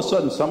 If all of a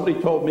sudden somebody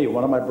told me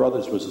one of my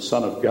brothers was the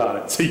Son of God,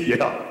 I'd say,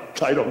 yeah,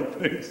 I don't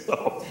think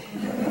so.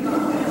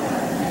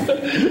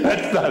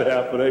 That's not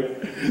happening.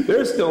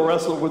 They're still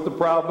wrestling with the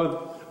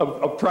problem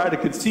of trying to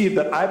conceive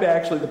that I'm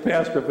actually the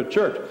pastor of a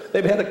church.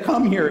 They've had to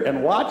come here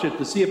and watch it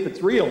to see if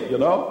it's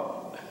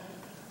real,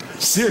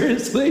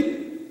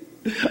 Seriously?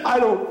 I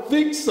don't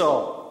think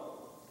so.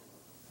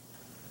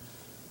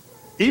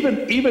 Even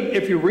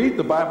if you read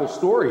the Bible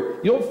story,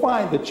 you'll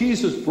find that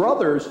Jesus'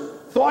 brothers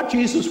thought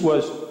Jesus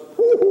was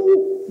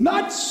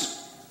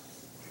nuts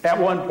at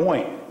one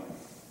point.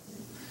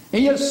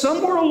 And yet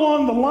somewhere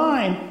along the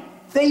line,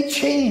 they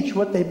changed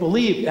what they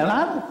believed. And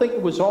I don't think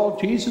it was all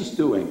Jesus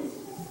doing.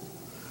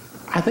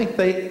 I think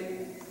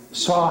they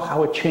saw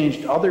how it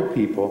changed other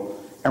people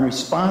and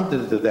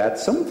responded to that.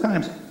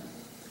 Sometimes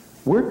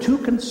we're too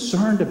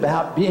concerned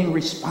about being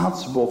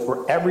responsible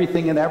for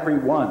everything and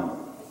everyone.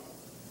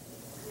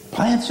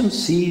 Plant some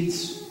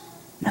seeds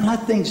and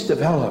let things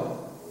develop.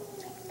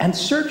 And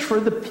search for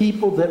the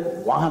people that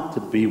want to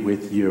be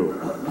with you.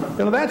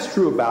 That's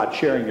true about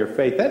sharing your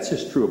faith. That's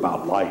just true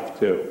about life,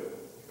 too.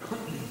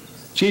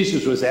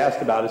 Jesus was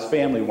asked about his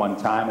family one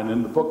time, and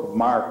in the book of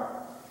Mark,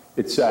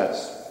 it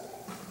says,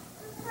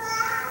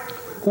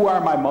 "Who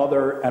are my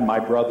mother and my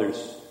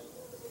brothers?"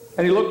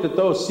 And he looked at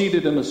those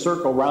seated in a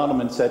circle around him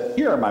and said,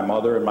 "Here are my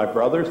mother and my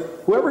brothers.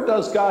 Whoever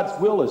does God's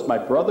will is my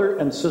brother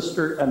and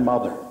sister and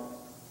mother.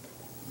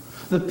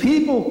 The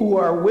people who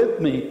are with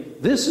me,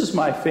 this is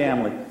my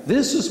family.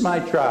 This is my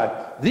tribe.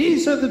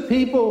 These are the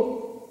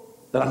people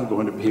that I'm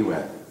going to be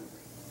with."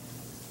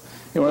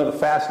 One of the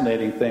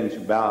fascinating things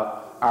about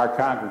our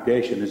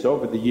congregation is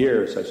over the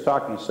years, I was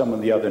talking to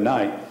someone the other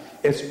night,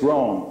 it's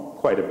grown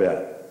quite a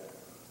bit.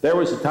 There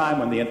was a time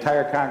when the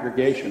entire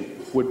congregation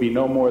would be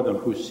no more than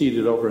who's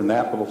seated over in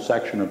that little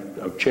section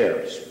of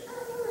chairs.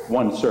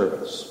 One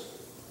service.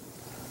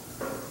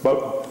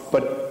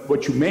 But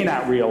what you may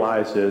not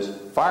realize is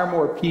far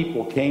more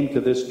people came to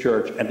this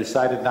church and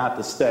decided not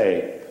to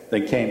stay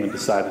than came and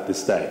decided to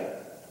stay.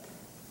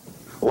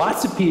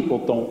 Lots of people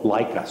don't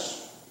like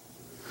us.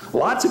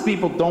 Lots of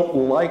people don't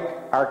like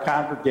our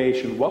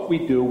congregation, what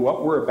we do,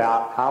 what we're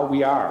about, how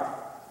we are.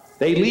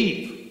 They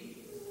leave.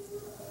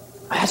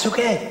 That's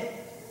okay.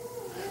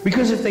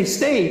 Because if they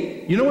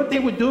stayed, you know what they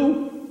would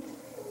do?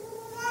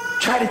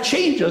 Try to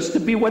change us to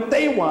be what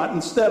they want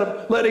instead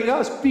of letting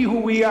us be who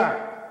we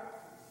are.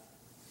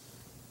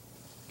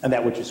 And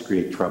that would just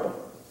create trouble.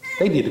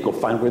 They need to go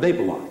find where they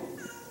belong.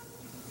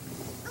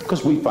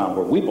 Because we found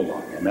where we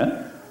belong,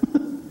 amen?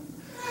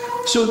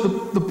 So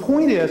the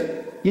point is,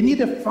 you need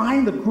to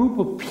find the group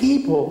of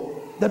people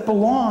that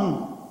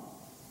belong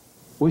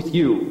with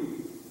you.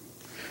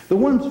 The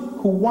ones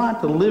who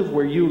want to live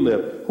where you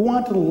live, who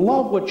want to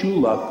love what you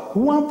love,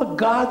 who want the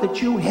God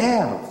that you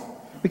have.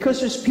 Because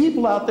there's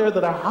people out there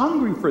that are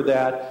hungry for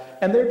that,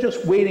 and they're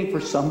just waiting for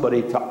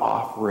somebody to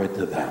offer it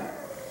to them.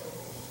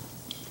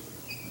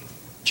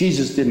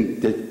 Jesus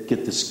didn't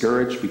get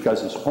discouraged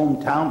because his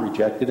hometown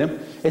rejected him.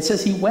 It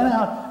says he went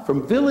out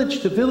from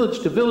village to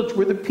village to village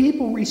where the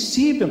people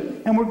received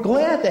him and were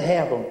glad to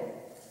have him.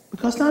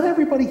 Because not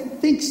everybody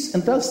thinks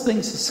and does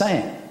things the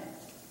same.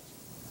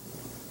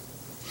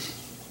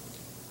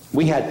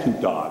 We had 2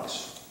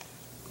 dogs,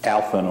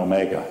 Alpha and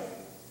Omega.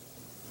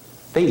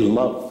 They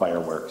loved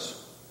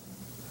fireworks.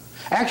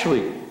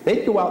 Actually,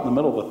 they'd go out in the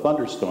middle of a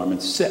thunderstorm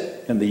and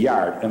sit in the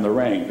yard in the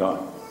rain going,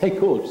 Hey,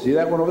 cool, did you see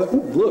that one over there?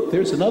 Ooh, look,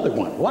 there's another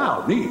one.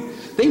 Wow, neat.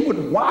 They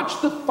would watch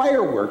the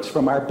fireworks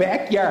from our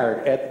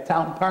backyard at the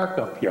town park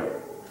up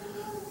here.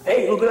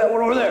 Hey, look at that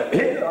one over there.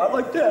 Hey, I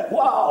like that.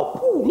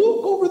 Wow. Ooh,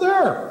 look over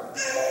there.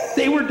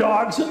 They were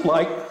dogs that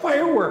liked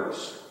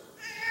fireworks.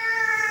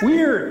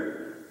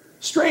 Weird.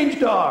 Strange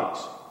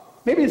dogs.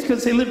 Maybe it's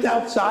because they lived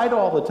outside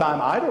all the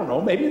time. I don't know.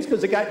 Maybe it's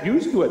because they got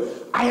used to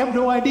it. I have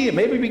no idea.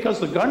 Maybe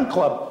because the gun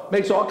club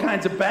makes all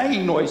kinds of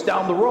banging noise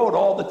down the road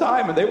all the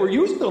time, and they were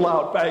used to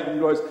loud banging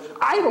noise.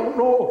 I don't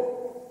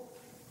know.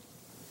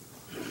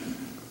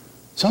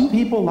 Some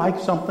people like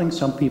something,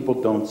 some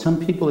people don't.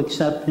 Some people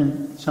accept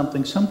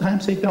something,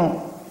 sometimes they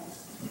don't.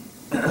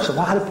 Because a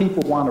lot of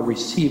people want to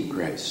receive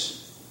grace.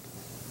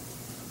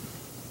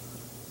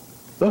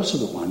 Those are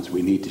the ones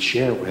we need to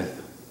share with.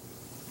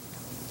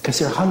 Because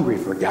they're hungry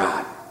for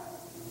God.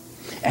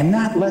 And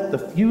not let the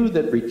few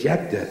that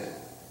reject it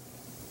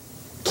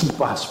keep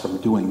us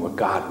from doing what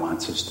God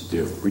wants us to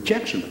do.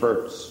 Rejection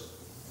hurts.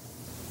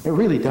 It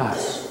really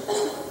does.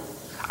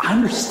 I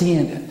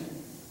understand it.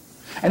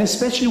 And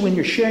especially when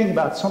you're sharing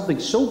about something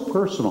so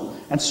personal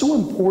and so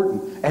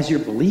important as your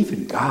belief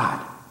in God.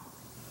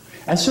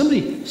 And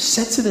somebody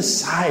sets it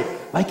aside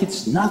like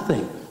it's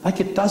nothing, like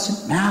it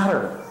doesn't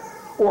matter.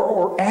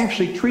 Or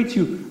actually treats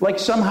you like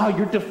somehow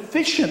you're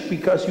deficient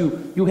because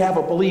you have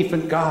a belief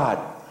in God.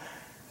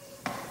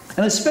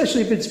 And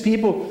especially if it's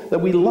people that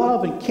we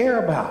love and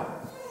care about.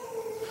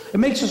 It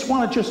makes us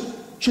want to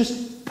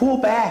just pull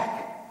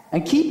back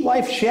and keep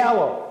life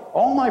shallow.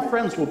 All my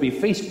friends will be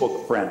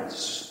Facebook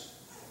friends.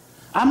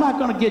 I'm not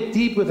going to get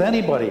deep with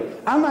anybody.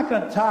 I'm not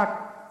going to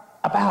talk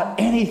about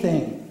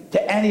anything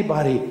to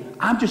anybody.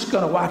 I'm just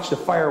going to watch the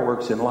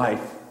fireworks in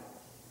life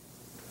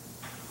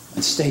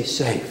and stay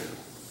safe.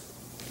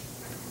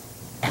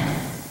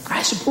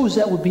 I suppose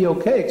that would be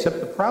okay,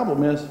 except the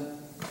problem is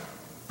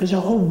there's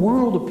a whole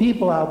world of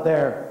people out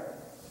there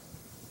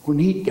who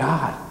need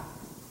God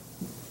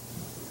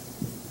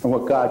and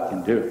what God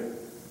can do.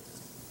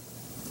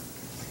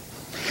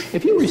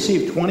 If you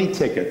receive 20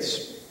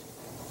 tickets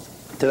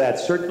to that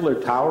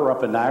circular tower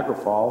up in Niagara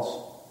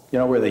Falls, you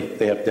know, where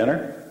they have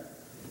dinner,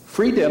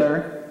 free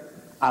dinner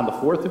on the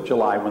 4th of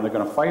July when they're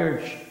going to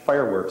fire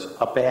fireworks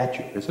up at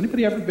you. Has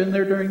anybody ever been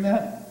there during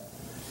that?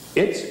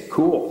 It's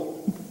cool.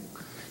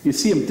 You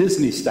see them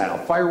Disney style,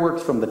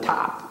 fireworks from the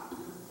top.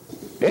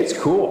 It's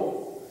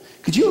cool.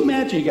 Could you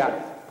imagine you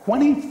got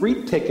 20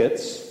 free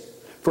tickets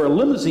for a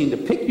limousine to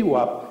pick you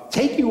up,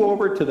 take you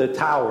over to the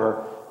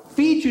tower,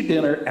 feed you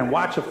dinner, and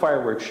watch a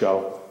fireworks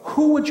show?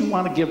 Who would you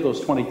want to give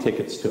those 20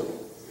 tickets to?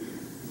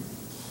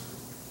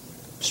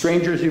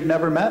 Strangers you've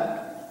never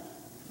met?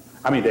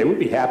 I mean, they would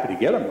be happy to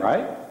get them,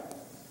 right?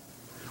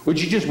 Would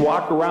you just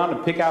walk around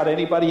and pick out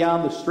anybody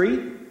on the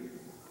street?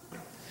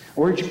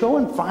 Or would you go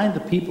and find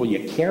the people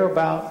you care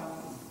about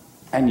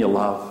and you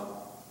love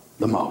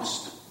the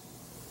most?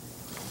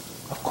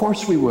 Of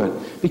course we would,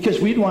 because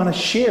we'd want to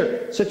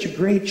share such a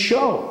great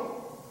show.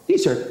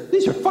 These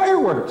are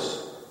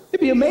fireworks.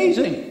 It'd be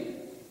amazing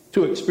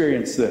to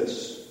experience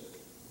this.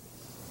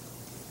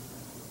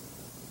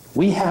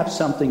 We have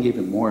something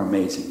even more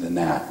amazing than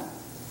that.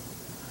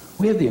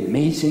 We have the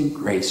amazing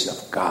grace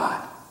of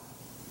God,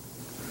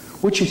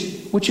 which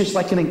is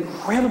like an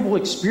incredible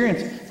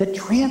experience that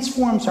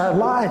transforms our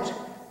lives,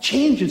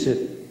 changes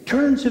it,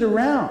 turns it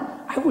around.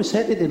 I was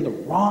headed in the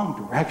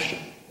wrong direction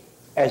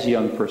as a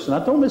young person. Now,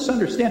 don't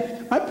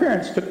misunderstand. My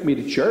parents took me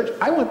to church.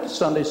 I went to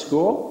Sunday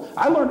school.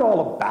 I learned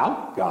all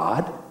about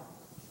God.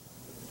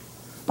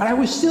 But I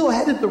was still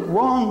headed the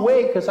wrong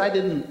way because I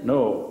didn't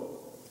know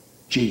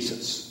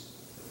Jesus.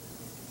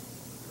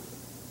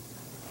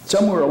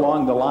 Somewhere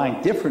along the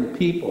line, different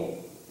people.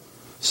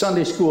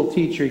 Sunday school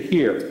teacher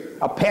here,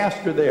 a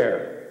pastor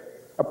there,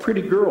 a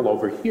pretty girl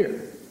over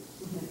here.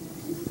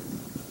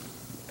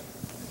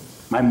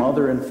 My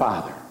mother and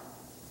father,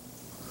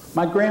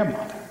 my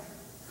grandmother.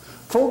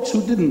 Folks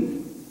who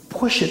didn't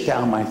push it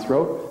down my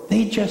throat,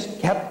 they just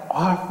kept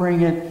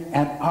offering it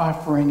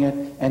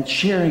and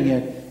sharing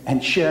it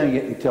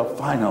until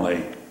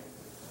finally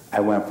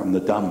I went from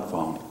the dumb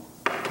phone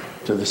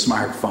to the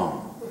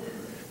smartphone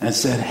and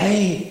said,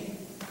 hey,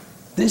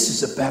 this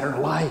is a better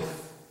life.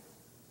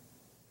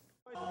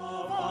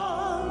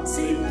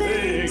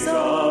 Things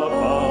of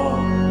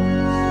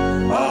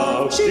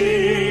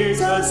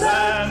Jesus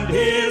and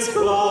his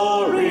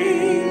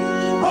glory,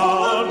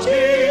 of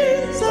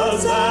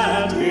Jesus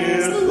and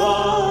his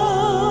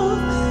love.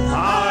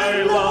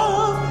 I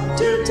love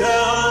to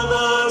tell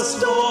the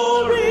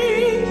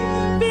story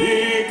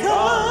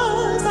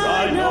because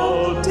I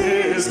know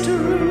 'tis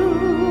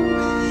true.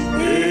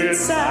 It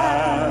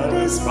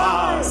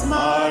satisfies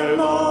my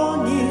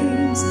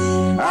longings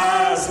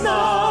as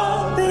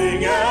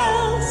nothing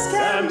else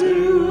can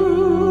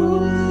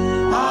do.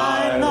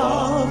 I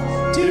love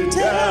to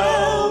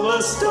tell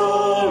the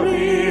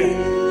story,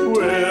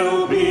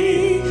 will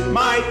be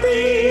my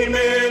theme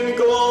in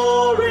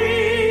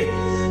glory,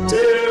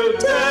 to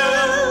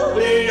tell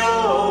the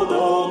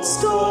old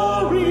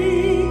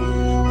story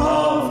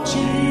of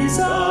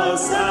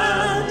Jesus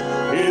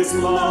and his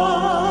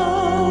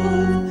love.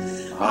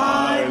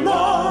 I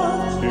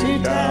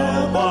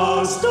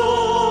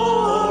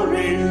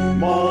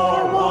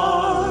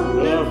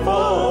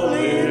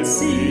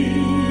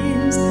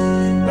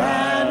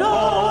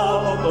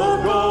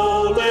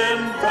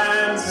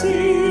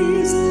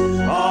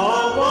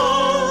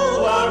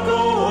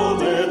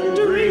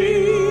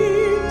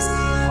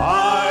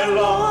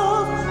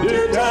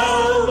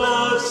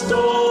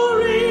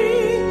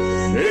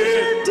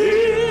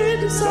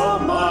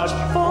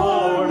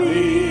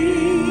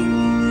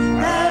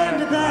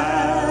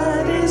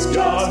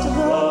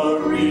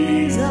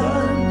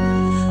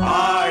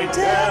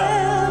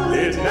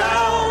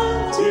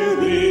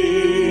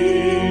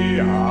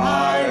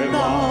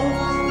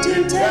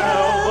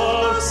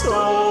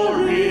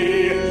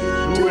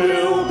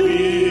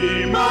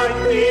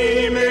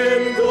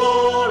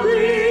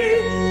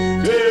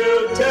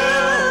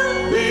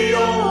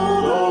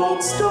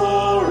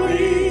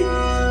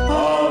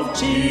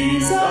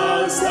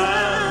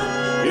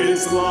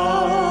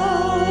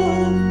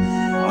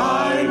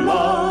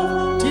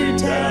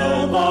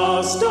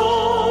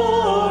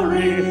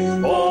story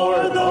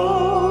for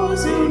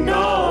those who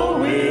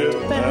know it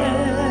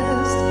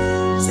best.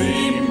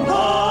 Seem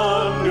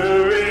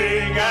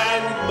pondering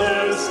and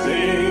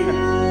listening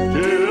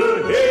to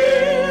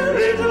hear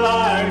it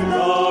like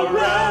the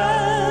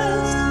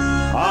rest.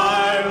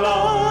 I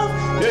love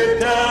to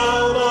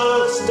tell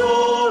the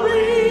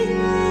story,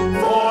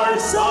 for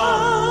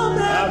some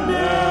have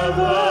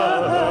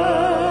never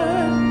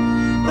heard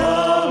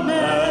the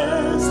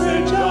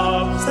message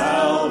of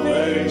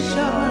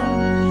salvation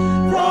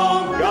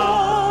from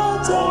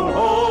God's own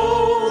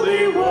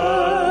holy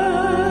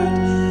word.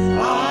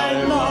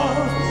 I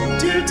love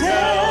to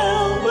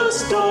tell the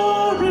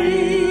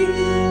story.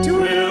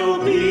 'Twill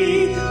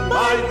be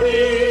my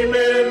theme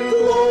in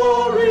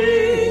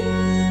glory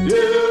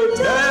to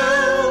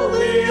tell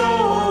the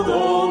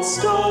old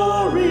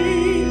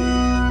story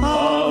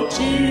of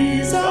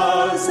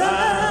Jesus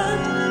and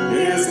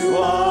his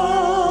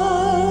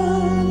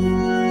love.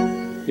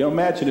 You know,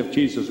 imagine if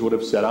Jesus would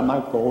have said, I'm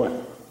not going.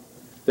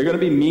 They're going to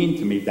be mean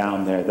to me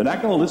down there. They're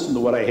not going to listen to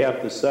what I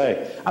have to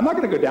say. I'm not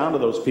going to go down to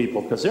those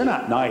people because they're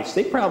not nice.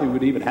 They probably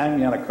would even hang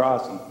me on a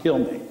cross and kill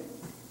me.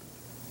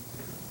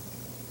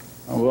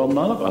 Well,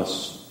 none of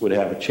us would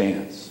have a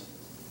chance.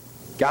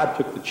 God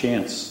took the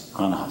chance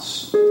on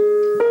us so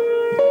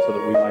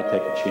that we might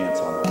take a chance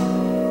on the world.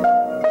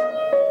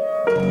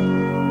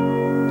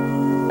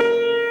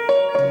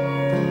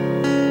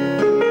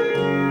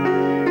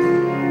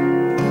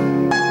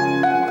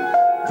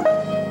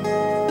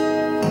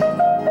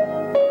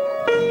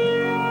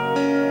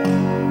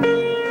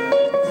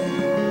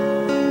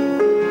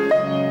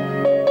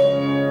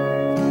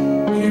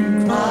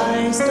 In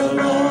Christ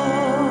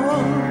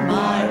alone,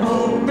 my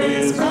hope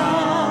is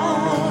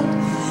found.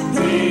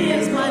 He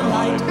is my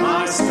light,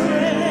 my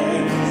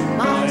strength,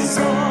 my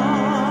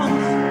song.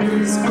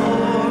 His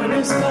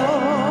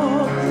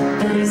cornerstone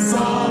is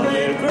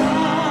solid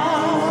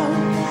ground.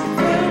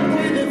 Firm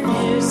through the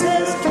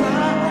fiercest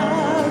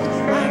drought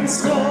and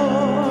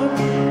storm.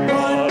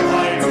 What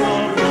heights of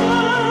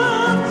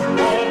love,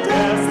 what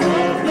depths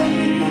of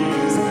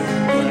peace,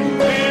 when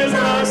fears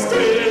are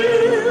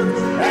still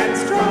and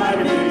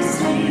striving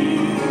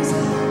cease.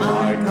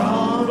 My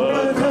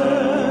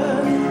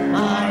comforter,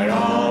 my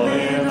all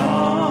in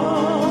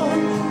all.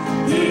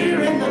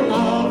 Here in the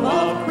love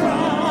of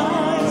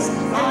Christ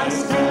I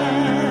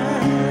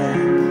stand.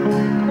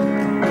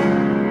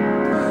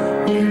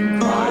 In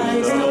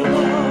Christ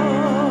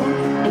alone,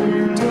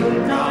 who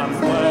took on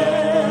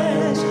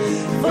flesh,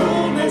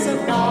 fullness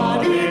of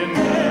God in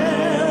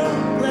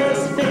helpless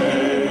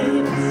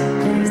faith,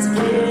 his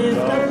gift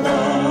of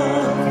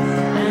love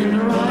and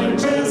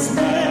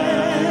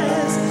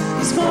righteousness,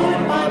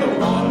 scorned by the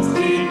ones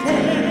he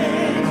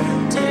came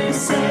to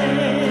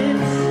save.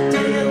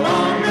 Till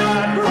on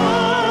that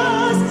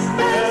cross,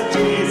 as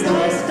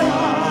Jesus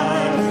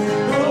died,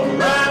 the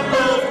Lamb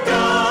of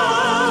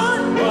God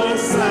was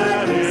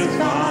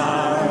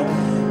satisfied.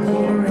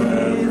 For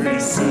every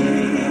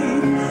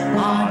sin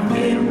on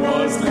him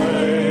was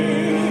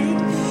laid.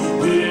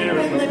 Here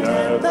in the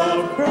death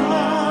of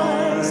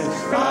Christ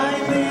I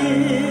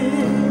live.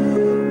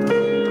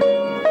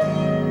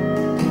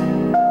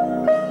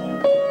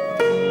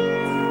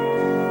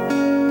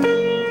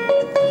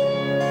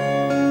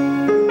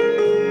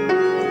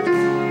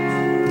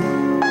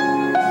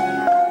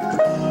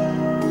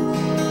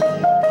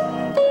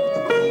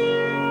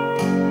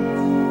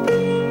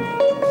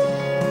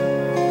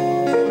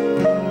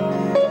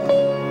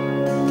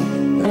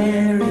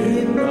 There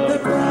in the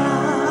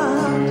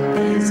ground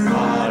his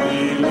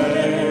body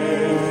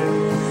lay,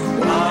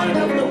 light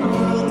of the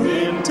world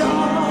in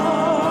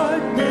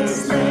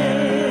darkness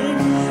lay,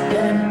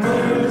 then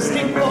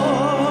bursting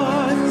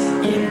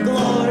forth in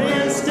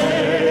glorious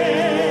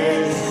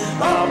day,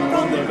 up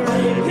from the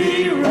grave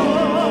he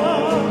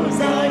rose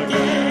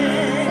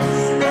again,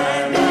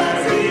 and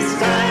as he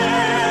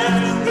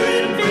stands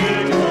in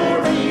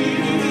victory,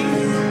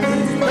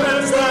 his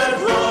breast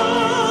has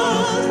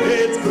lost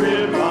its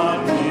grip on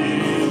me.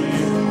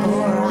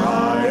 For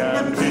I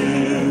am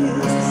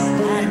his,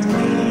 and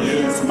he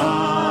is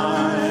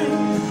mine,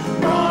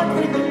 bought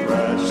with the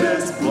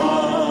precious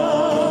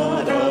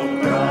blood of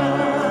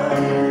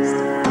Christ.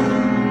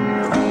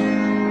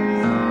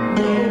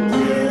 No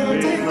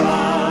guilt in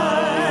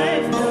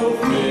life, no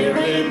fear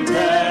in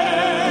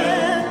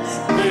death.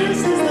 This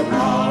is the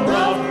power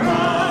of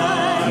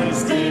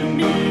Christ in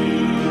me.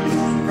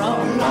 From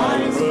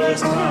life's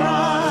first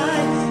cry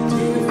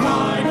to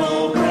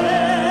final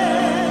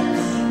breath,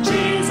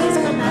 Jesus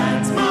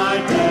commands my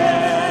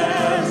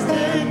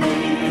destiny.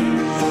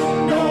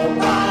 No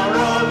power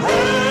of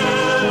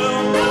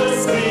hell, no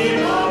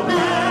scheme of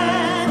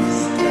man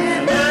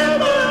can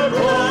ever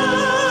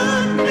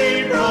pluck me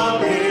from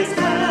his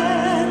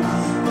hand,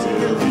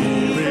 till he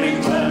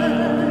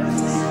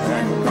returns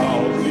and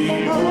calls me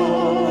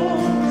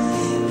home.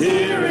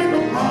 Here in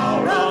the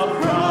power of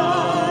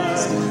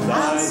Christ I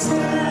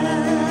stand.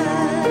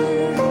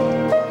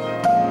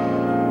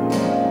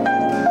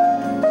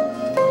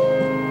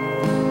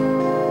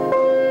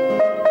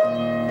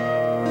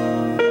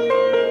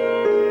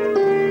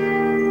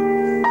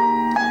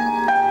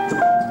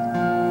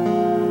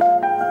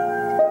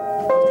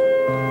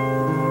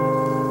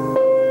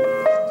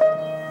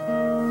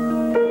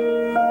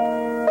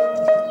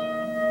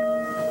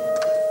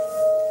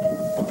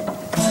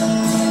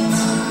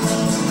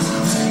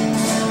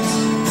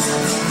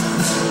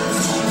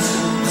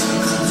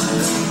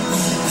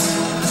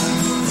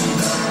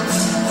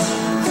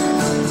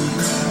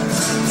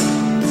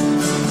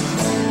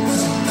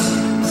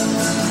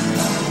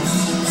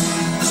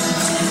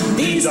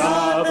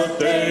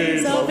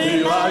 days of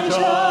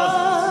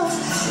Elijah,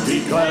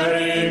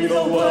 declaring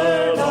the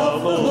word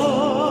of the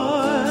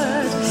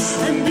Lord.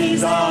 And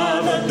these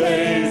are the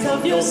days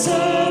of your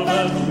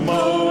servant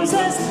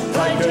Moses,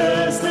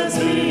 righteousness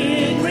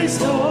being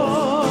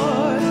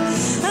restored.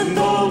 And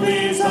though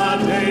these are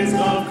days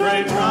of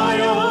great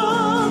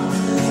triumph,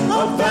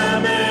 of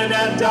famine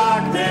and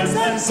darkness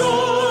and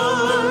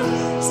sword,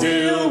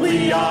 still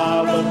we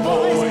are a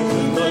voice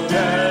in the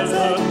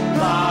desert,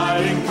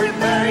 crying,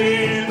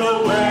 preparing the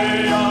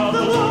way of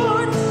the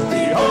Lord.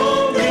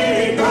 Behold,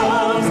 he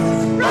comes,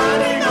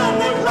 riding on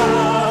the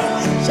cloud,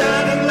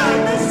 shining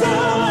like the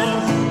sun.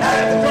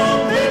 At the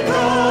trumpet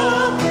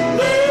call,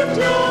 lift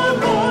your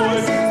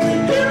voice, the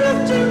year of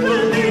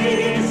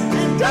Jubilee,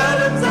 and down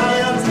in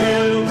Zion's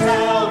hill,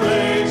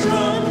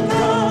 salvation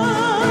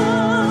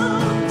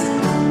comes.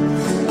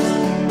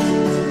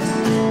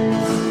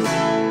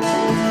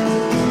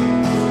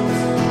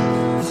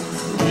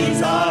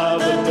 These are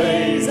the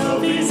days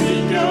of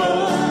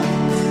Ezekiel,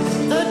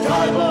 the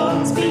dry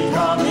bones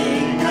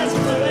becoming as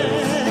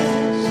flesh.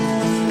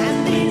 And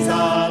these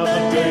are the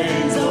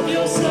days of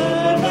your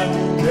servant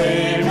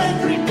David,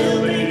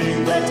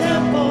 rebuilding the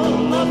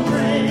temple of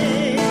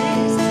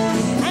praise.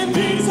 And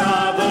these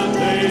are the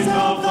days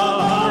of the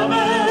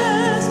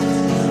harvest,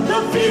 the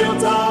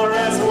fields are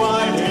as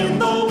white in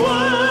the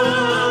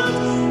world,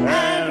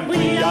 and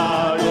we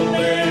are the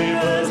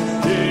laborers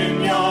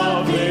in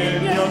your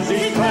vineyard,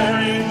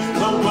 declaring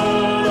the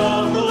word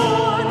of the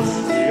Lord.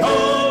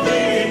 Behold,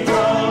 he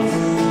comes,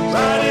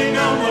 riding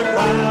on the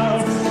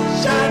clouds,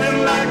 shining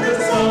like the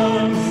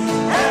sun.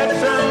 At the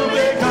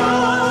trumpet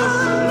call,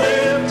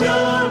 lift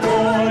your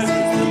voice,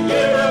 it's the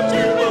year of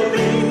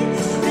Jubilee,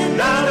 and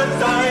out of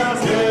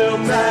Zion's hill,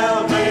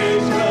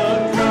 salvation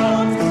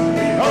comes.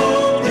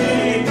 Behold, he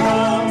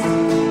comes,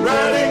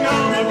 riding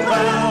on the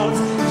clouds,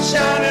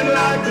 shining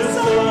like the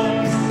sun.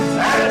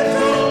 At the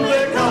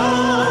trumpet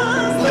call,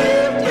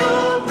 lift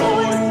your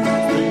voice,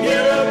 it's the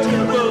year of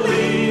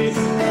Jubilee,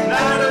 and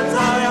out of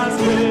Zion's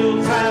hill,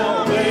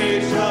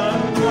 salvation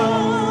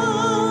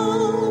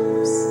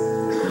comes.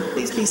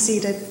 Please be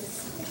seated.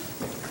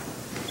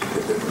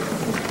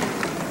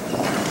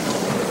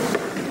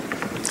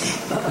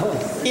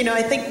 You know,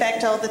 I think back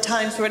to all the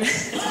times when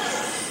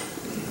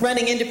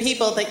running into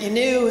people that you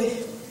knew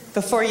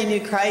before you knew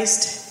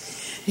Christ.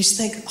 You just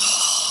think,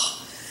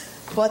 oh,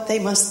 what they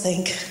must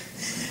think.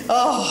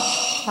 Oh,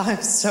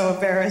 I'm so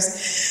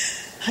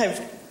embarrassed.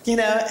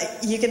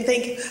 You can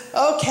think,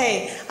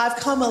 okay, I've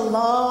come a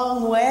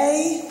long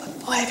way, but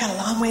boy, I got a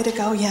long way to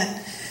go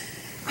yet.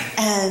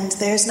 And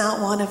there's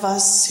not one of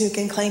us who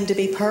can claim to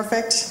be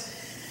perfect.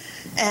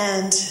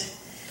 And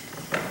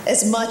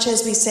as much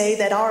as we say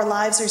that our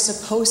lives are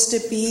supposed to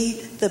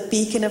be the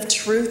beacon of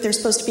truth, they're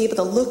supposed to be able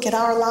to look at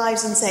our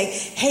lives and say,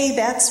 hey,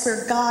 that's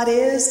where God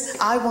is.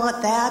 I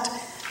want that.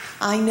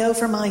 I know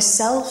for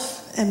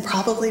myself, and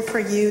probably for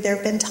you, there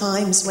have been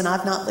times when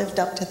I've not lived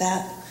up to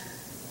that.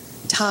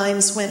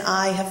 Times when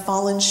I have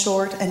fallen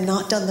short and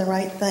not done the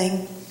right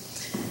thing.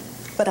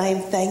 But I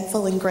am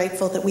thankful and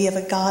grateful that we have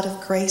a God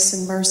of grace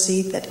and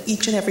mercy, that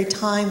each and every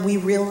time we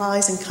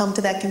realize and come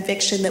to that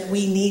conviction that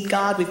we need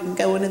God, we've been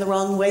going in the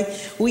wrong way,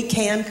 we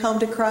can come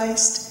to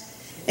Christ,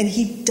 and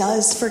he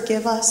does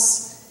forgive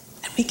us,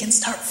 and we can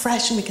start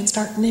fresh and we can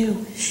start new,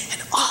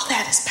 and all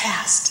that is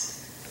past,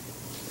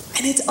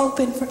 and it's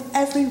open for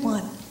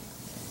everyone.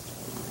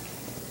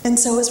 And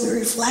so as we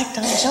reflect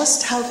on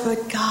just how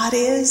good God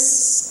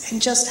is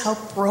and just how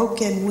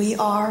broken we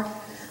are,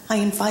 I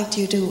invite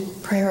you to a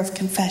prayer of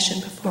confession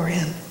before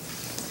him.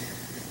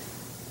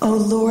 O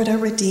Lord, our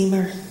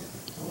Redeemer,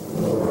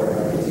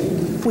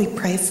 we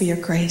pray for your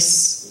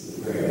grace.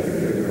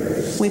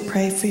 We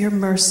pray for your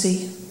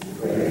mercy.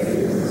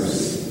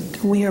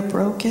 We are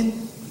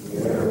broken.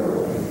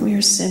 We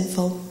are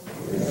sinful.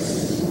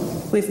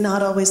 We've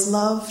not always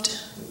loved.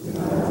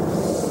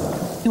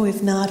 And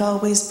we've not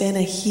always been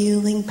a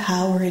healing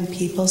power in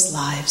people's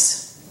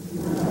lives.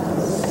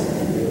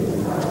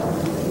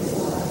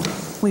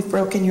 We've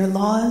broken your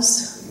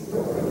laws,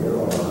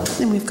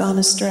 and we've gone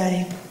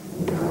astray.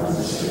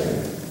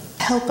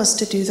 Help us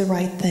to do the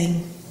right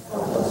thing.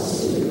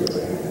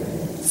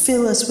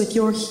 Fill us with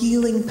your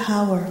healing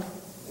power.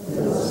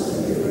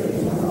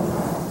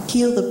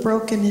 Heal the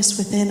brokenness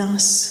within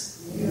us,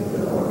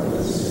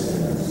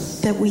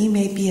 that we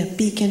may be a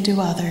beacon to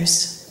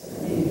others.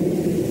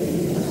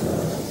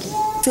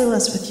 Fill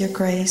us with your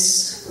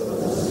grace.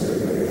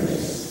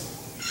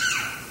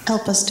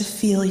 Help us to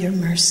feel your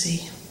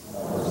mercy,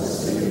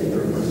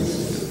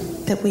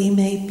 that we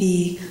may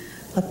be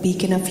a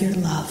beacon of your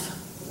love.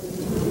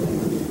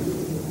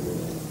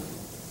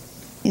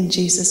 In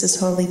Jesus'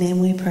 holy name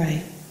we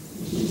pray.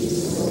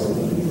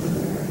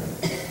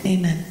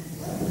 Amen.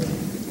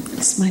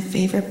 It's my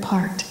favorite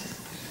part.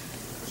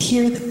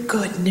 Hear the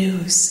good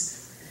news.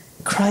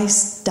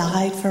 Christ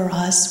died for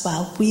us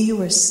while we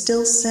were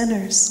still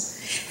sinners.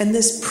 And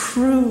this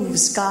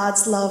proves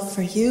God's love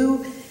for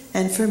you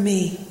and for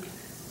me.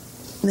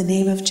 In the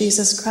name of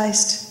Jesus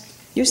Christ,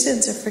 your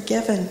sins are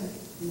forgiven.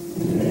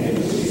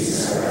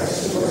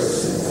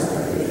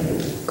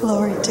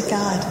 Glory to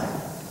God.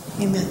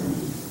 Amen.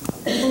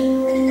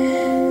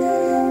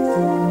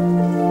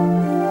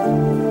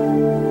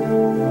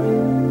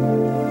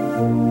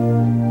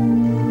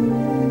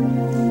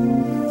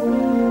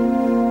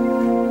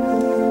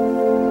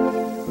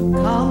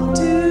 Come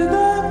to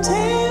the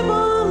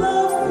table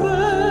of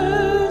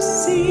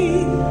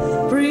mercy,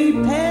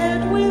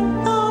 prepared with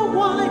the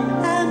wine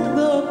and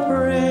the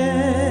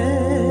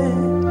bread.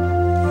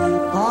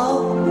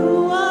 All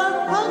who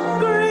are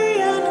hungry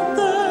and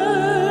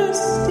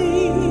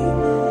thirsty,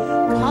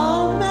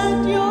 come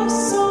and your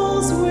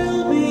souls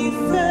will be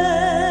fed.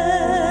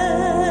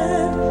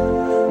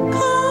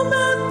 Come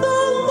at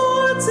the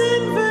Lord's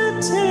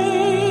invitation,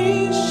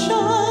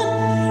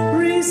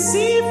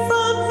 receive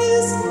from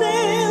his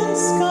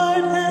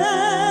nail-scarred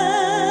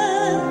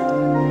hand.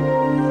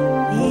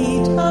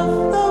 Eat of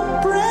the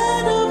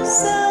bread of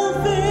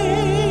salvation,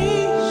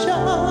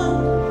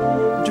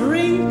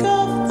 drink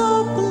of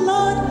the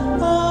blood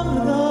of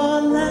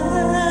the Lamb.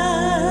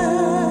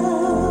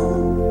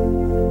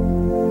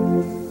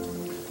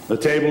 The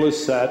table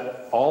is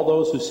set. All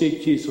those who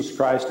seek Jesus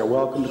Christ are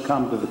welcome to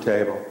come to the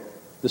table.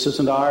 This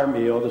isn't our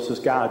meal, this is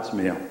God's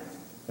meal.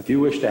 If you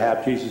wish to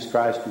have Jesus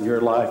Christ in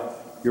your life,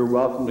 you're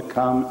welcome to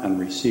come and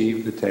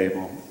receive the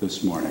table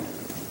this morning.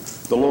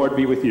 The Lord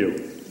be with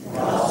you.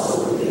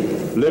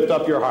 Lift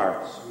up your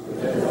hearts.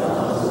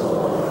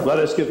 Let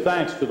us give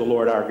thanks to the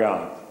Lord our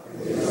God.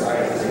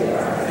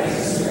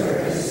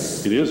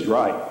 It is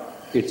right.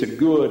 It's a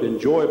good and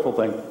joyful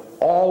thing,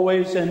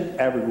 always and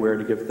everywhere,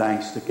 to give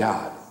thanks to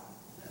God.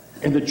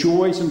 In the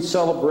joys and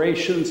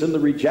celebrations, in the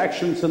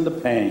rejections and the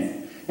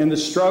pain, in the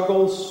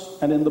struggles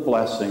and in the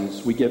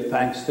blessings, we give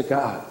thanks to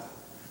God.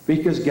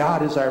 Because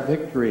God is our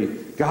victory,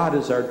 God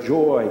is our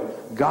joy,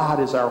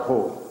 God is our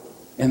hope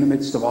in the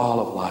midst of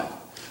all of life.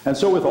 And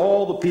so with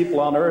all the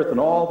people on earth and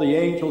all the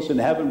angels in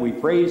heaven, we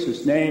praise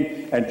his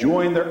name and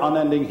join their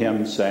unending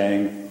hymn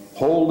saying,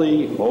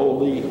 Holy,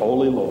 holy,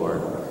 holy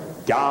Lord,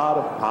 God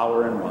of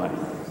power and might.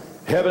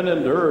 Heaven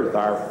and earth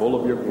are full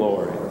of your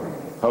glory.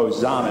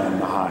 Hosanna in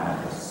the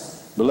highest.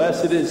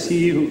 Blessed is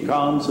he who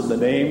comes in the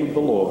name of the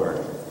Lord.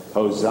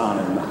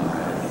 Hosanna in the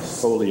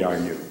highest. Holy are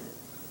you.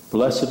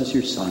 Blessed is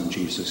your Son,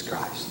 Jesus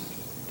Christ,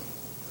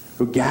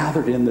 who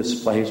gathered in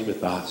this place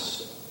with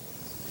us.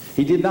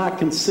 He did not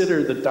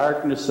consider the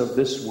darkness of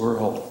this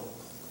world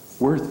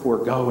worth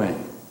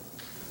foregoing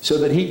so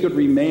that he could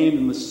remain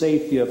in the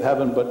safety of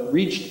heaven, but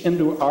reached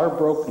into our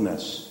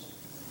brokenness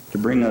to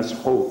bring us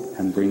hope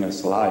and bring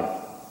us life.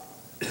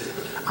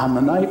 On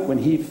the night when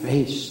he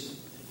faced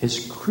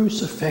his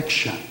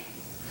crucifixion,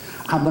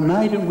 on the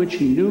night in which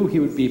he knew he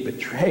would be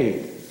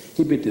betrayed,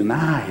 he'd be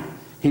denied,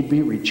 he'd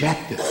be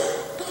rejected,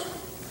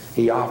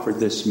 he offered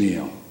this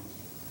meal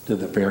to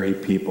the very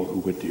people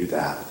who would do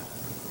that.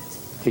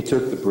 He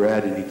took the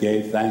bread and he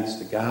gave thanks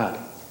to God.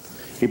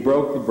 He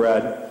broke the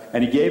bread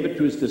and he gave it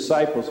to his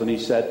disciples and he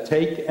said,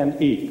 Take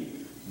and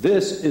eat.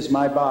 This is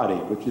my body,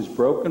 which is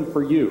broken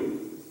for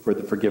you for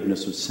the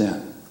forgiveness of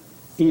sin.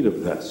 Eat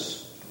of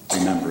this,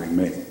 remembering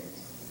me.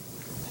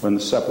 When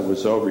the supper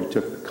was over, he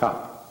took the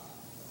cup.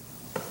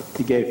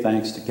 He gave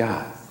thanks to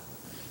God.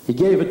 He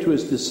gave it to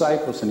his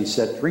disciples and he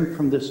said, Drink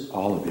from this,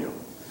 all of you.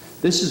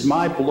 This is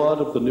my blood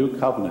of the new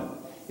covenant.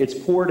 It's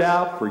poured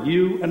out for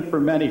you and for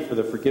many for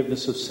the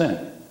forgiveness of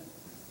sin.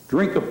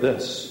 Drink of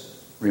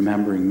this,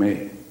 remembering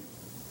me.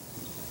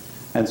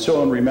 And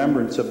so in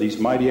remembrance of these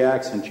mighty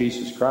acts in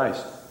Jesus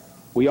Christ,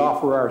 we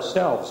offer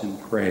ourselves in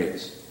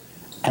praise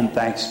and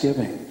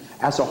thanksgiving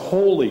as a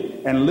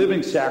holy and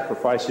living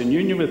sacrifice in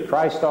union with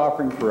Christ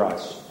offering for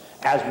us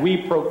as we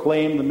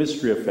proclaim the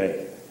mystery of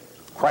faith.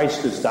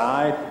 Christ has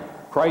died.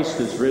 Christ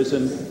is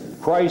risen.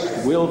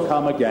 Christ will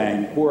come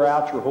again. Pour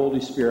out your Holy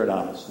Spirit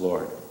on us,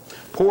 Lord.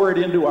 Pour it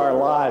into our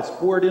lives.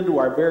 Pour it into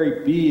our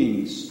very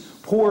beings.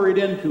 Pour it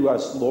into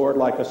us, Lord,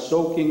 like a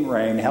soaking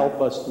rain. Help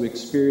us to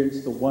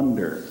experience the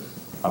wonder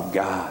of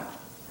God.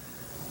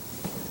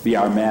 Be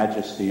our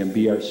majesty and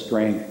be our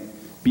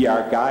strength. Be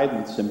our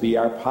guidance and be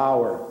our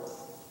power.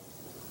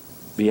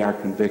 Be our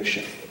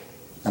conviction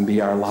and be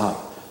our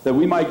love. That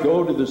we might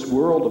go to this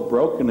world of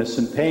brokenness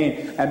and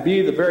pain and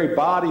be the very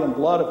body and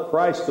blood of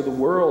Christ to the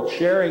world,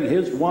 sharing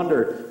his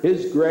wonder,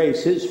 his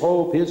grace, his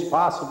hope, his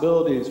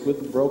possibilities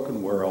with the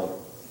broken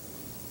world,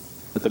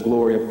 that the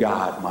glory of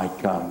God might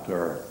come to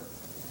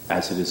earth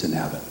as it is in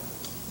heaven.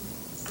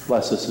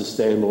 Bless us this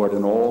day, Lord,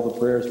 in all the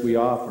prayers we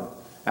offer,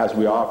 as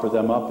we offer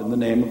them up in the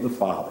name of the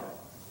Father,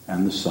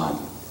 and the Son,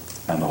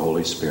 and the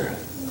Holy Spirit.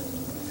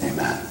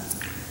 Amen.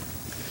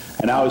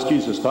 And now as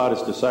Jesus taught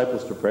his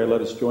disciples to pray,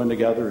 let us join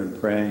together in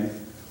praying,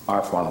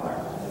 Our Father,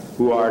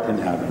 who art in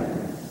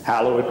heaven,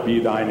 hallowed be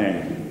thy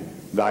name.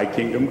 Thy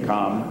kingdom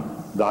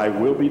come, thy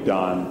will be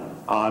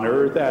done, on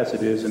earth as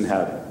it is in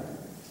heaven.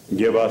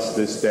 Give us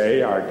this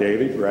day our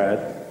daily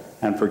bread,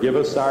 and forgive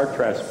us our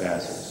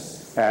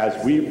trespasses,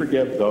 as we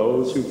forgive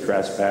those who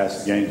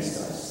trespass against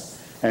us.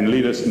 And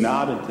lead us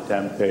not into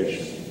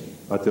temptation,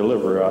 but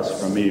deliver us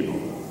from evil.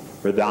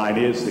 For thine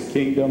is the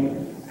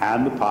kingdom,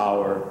 and the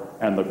power,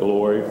 and the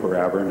glory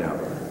forever and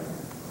ever.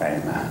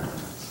 Amen.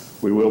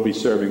 We will be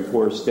serving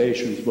 4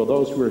 stations. Will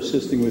those who are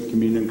assisting with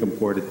communion come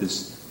forward at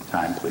this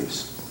time,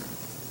 please?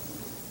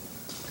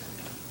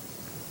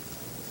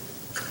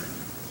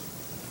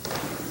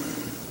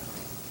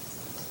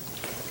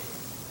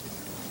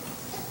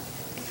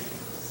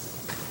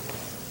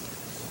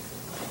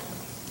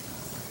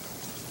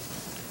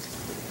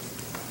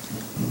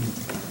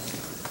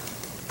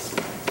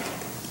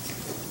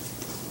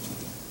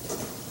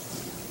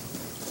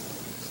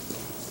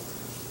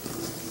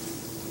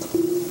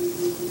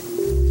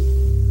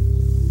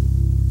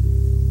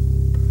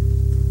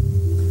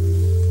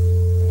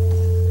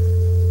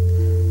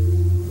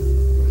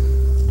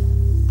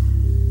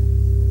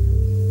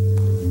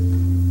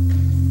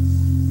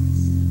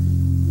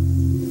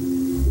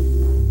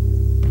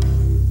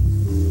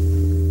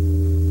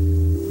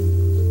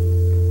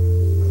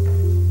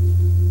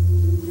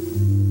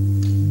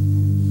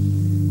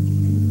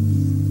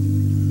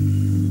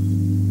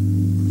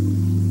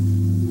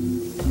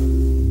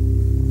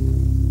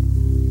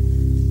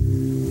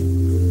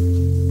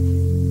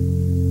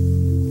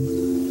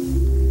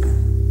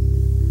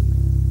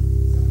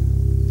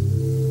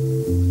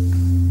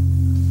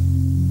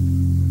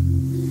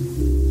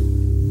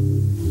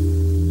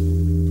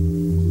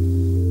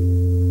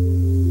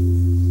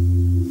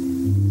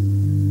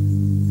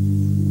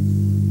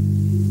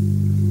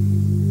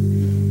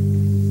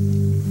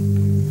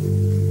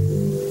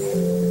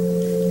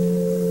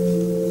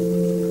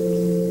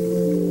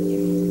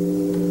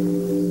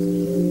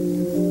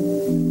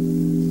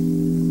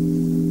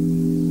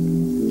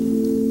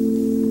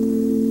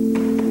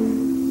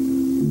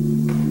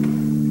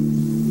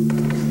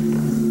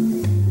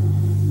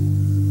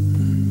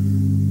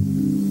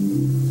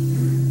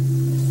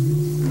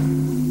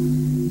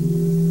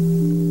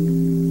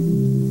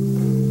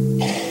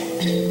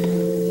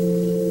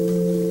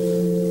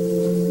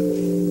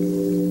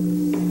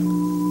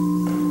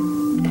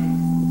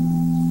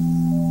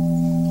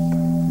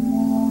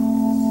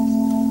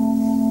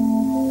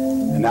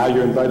 Now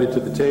you're invited to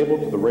the table,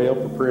 to the rail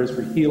for prayers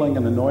for healing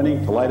and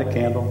anointing, to light a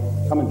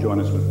candle. Come and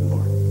join us with the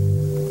Lord.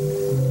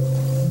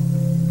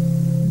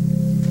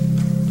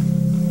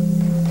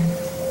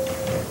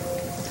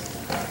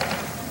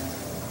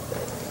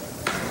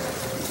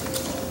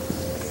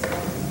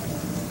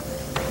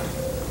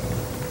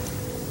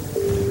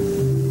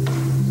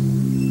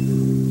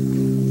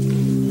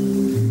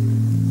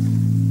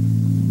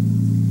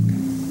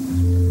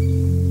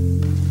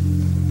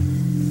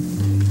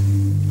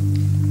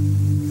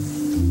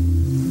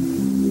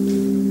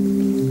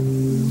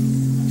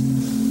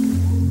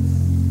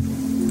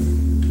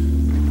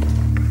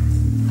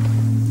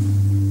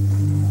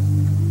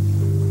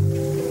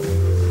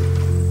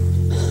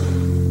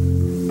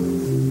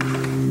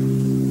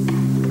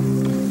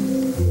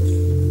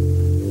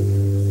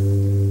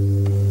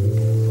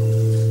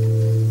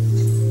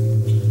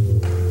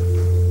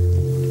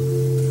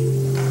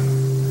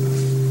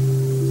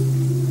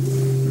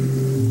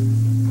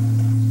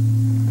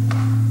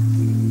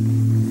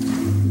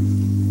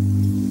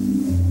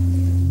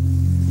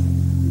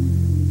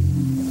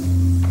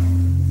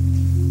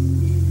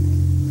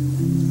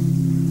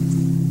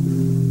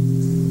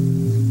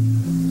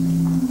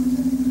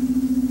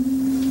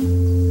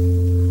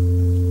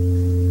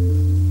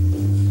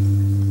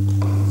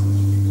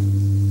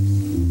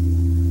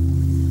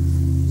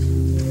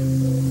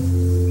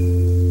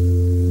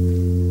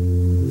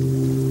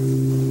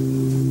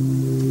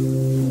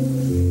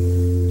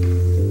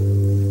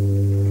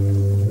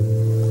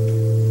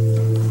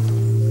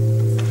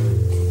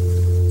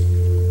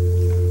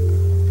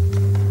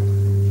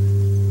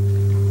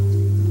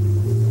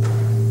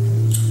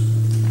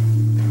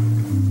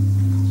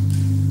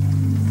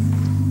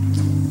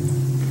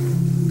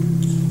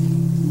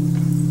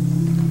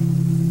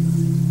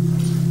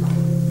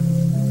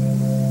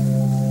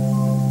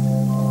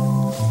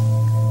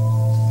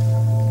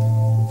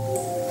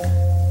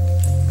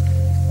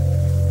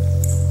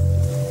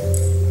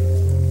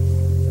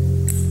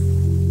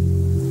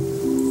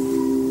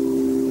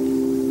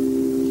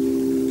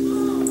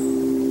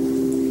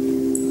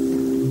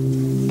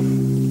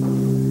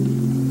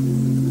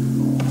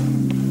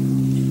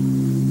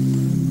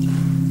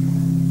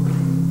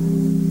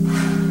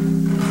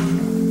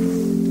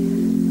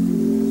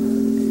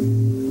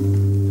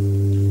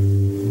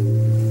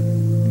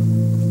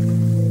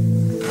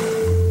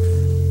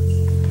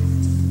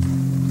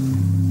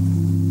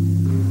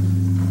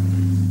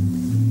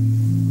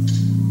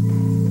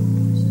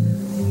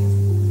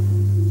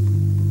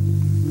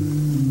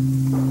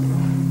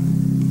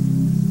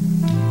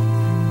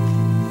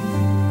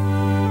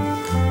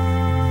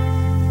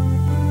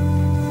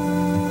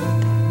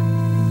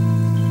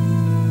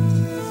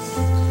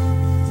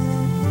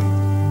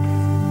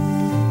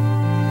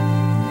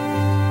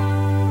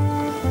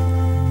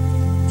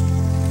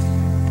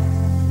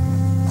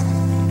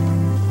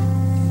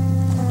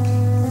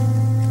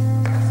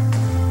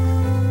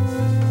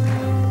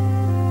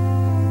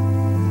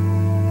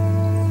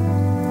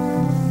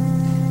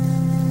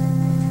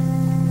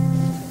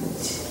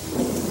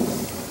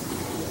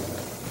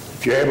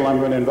 you're able, I'm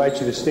going to invite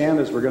you to stand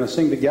as we're going to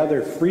sing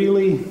together,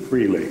 Freely,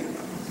 Freely.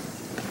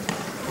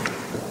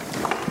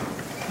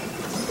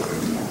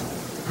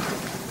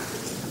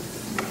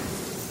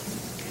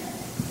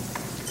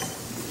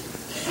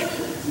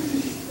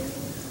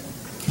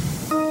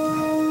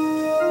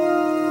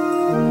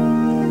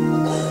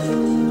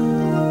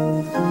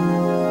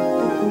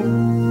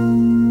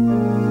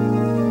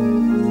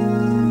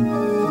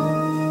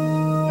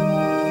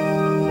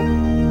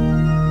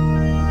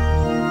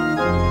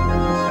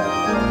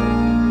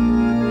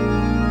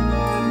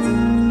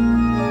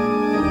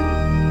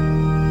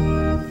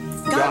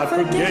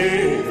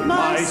 Forgive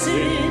my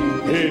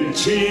sin in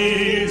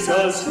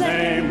Jesus'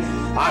 name.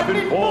 I've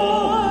been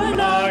born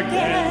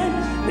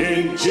again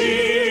in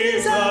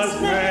Jesus'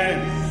 name.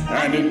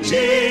 And in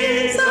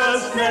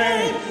Jesus'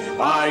 name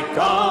I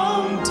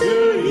come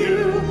to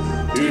you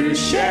to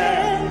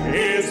share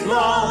his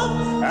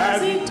love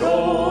as he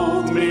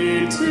told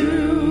me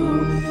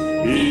to.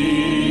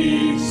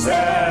 He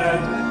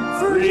said,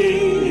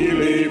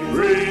 freely,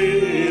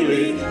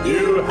 freely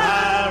you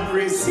have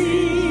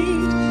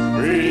received,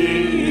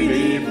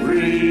 freely,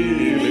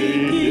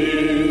 freely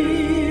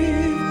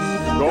give.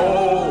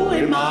 Go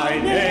in my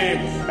name,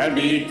 and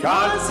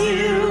because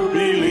you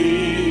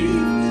believe,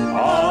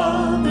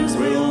 others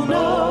will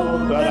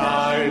know that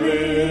I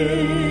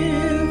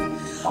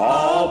live.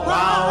 All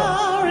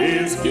power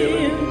is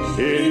given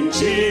in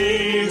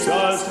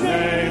Jesus'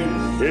 name,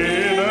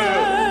 in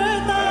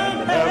earth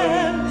and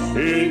heaven,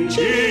 in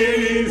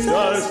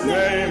Jesus'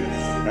 name,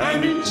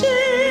 and in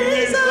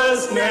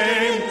Jesus'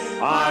 name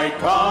I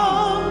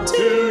come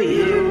to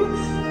you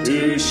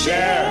to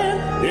share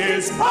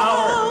his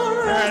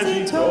power as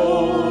he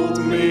told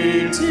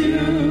me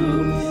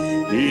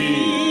to.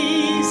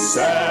 He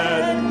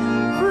said,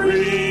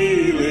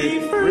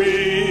 freely,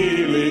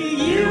 freely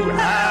you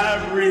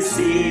have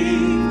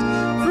received,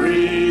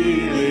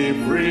 freely,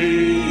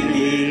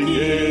 freely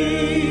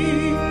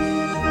give.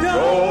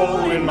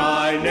 Go in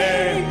my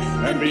name,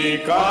 and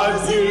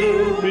because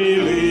you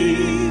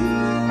believe,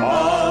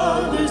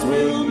 others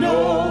will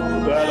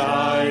know that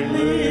I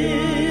live.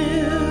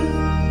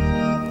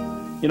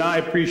 You know, I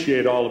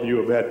appreciate all of you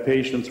who have had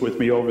patience with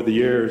me over the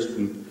years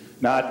and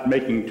not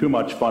making too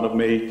much fun of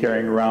me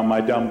carrying around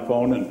my dumb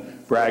phone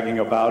and bragging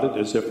about it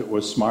as if it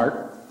was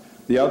smart.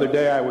 The other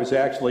day I was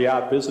actually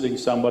out visiting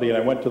somebody and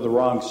I went to the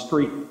wrong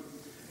street.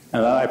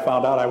 And then I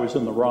found out I was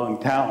in the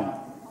wrong town.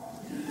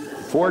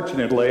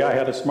 Fortunately, I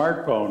had a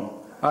smartphone.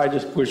 I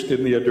just pushed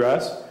in the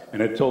address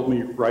and it told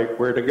me right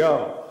where to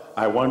go.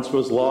 I once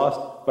was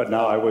lost, but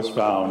now I was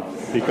found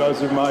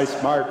because of my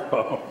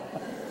smartphone.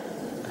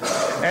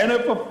 And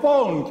if a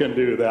phone can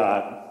do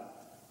that,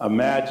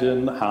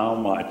 imagine how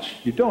much.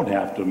 You don't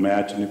have to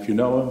imagine if you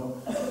know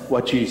him,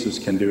 what Jesus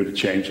can do to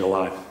change a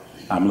life.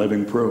 I'm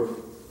living proof.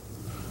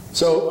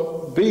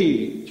 So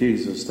be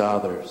Jesus to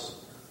others.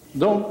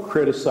 Don't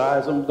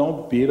criticize them.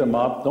 Don't beat them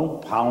up.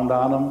 Don't pound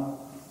on them.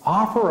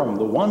 Offer them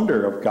the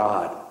wonder of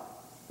God.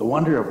 The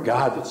wonder of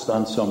God that's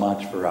done so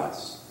much for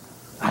us.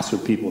 That's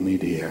what people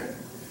need to hear.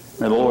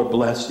 May the Lord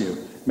bless you.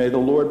 May the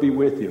Lord be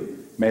with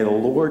you. May the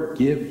Lord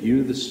give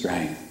you the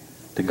strength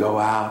to go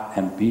out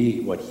and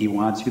be what he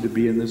wants you to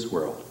be in this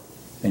world.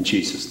 In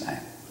Jesus' name,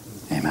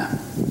 amen.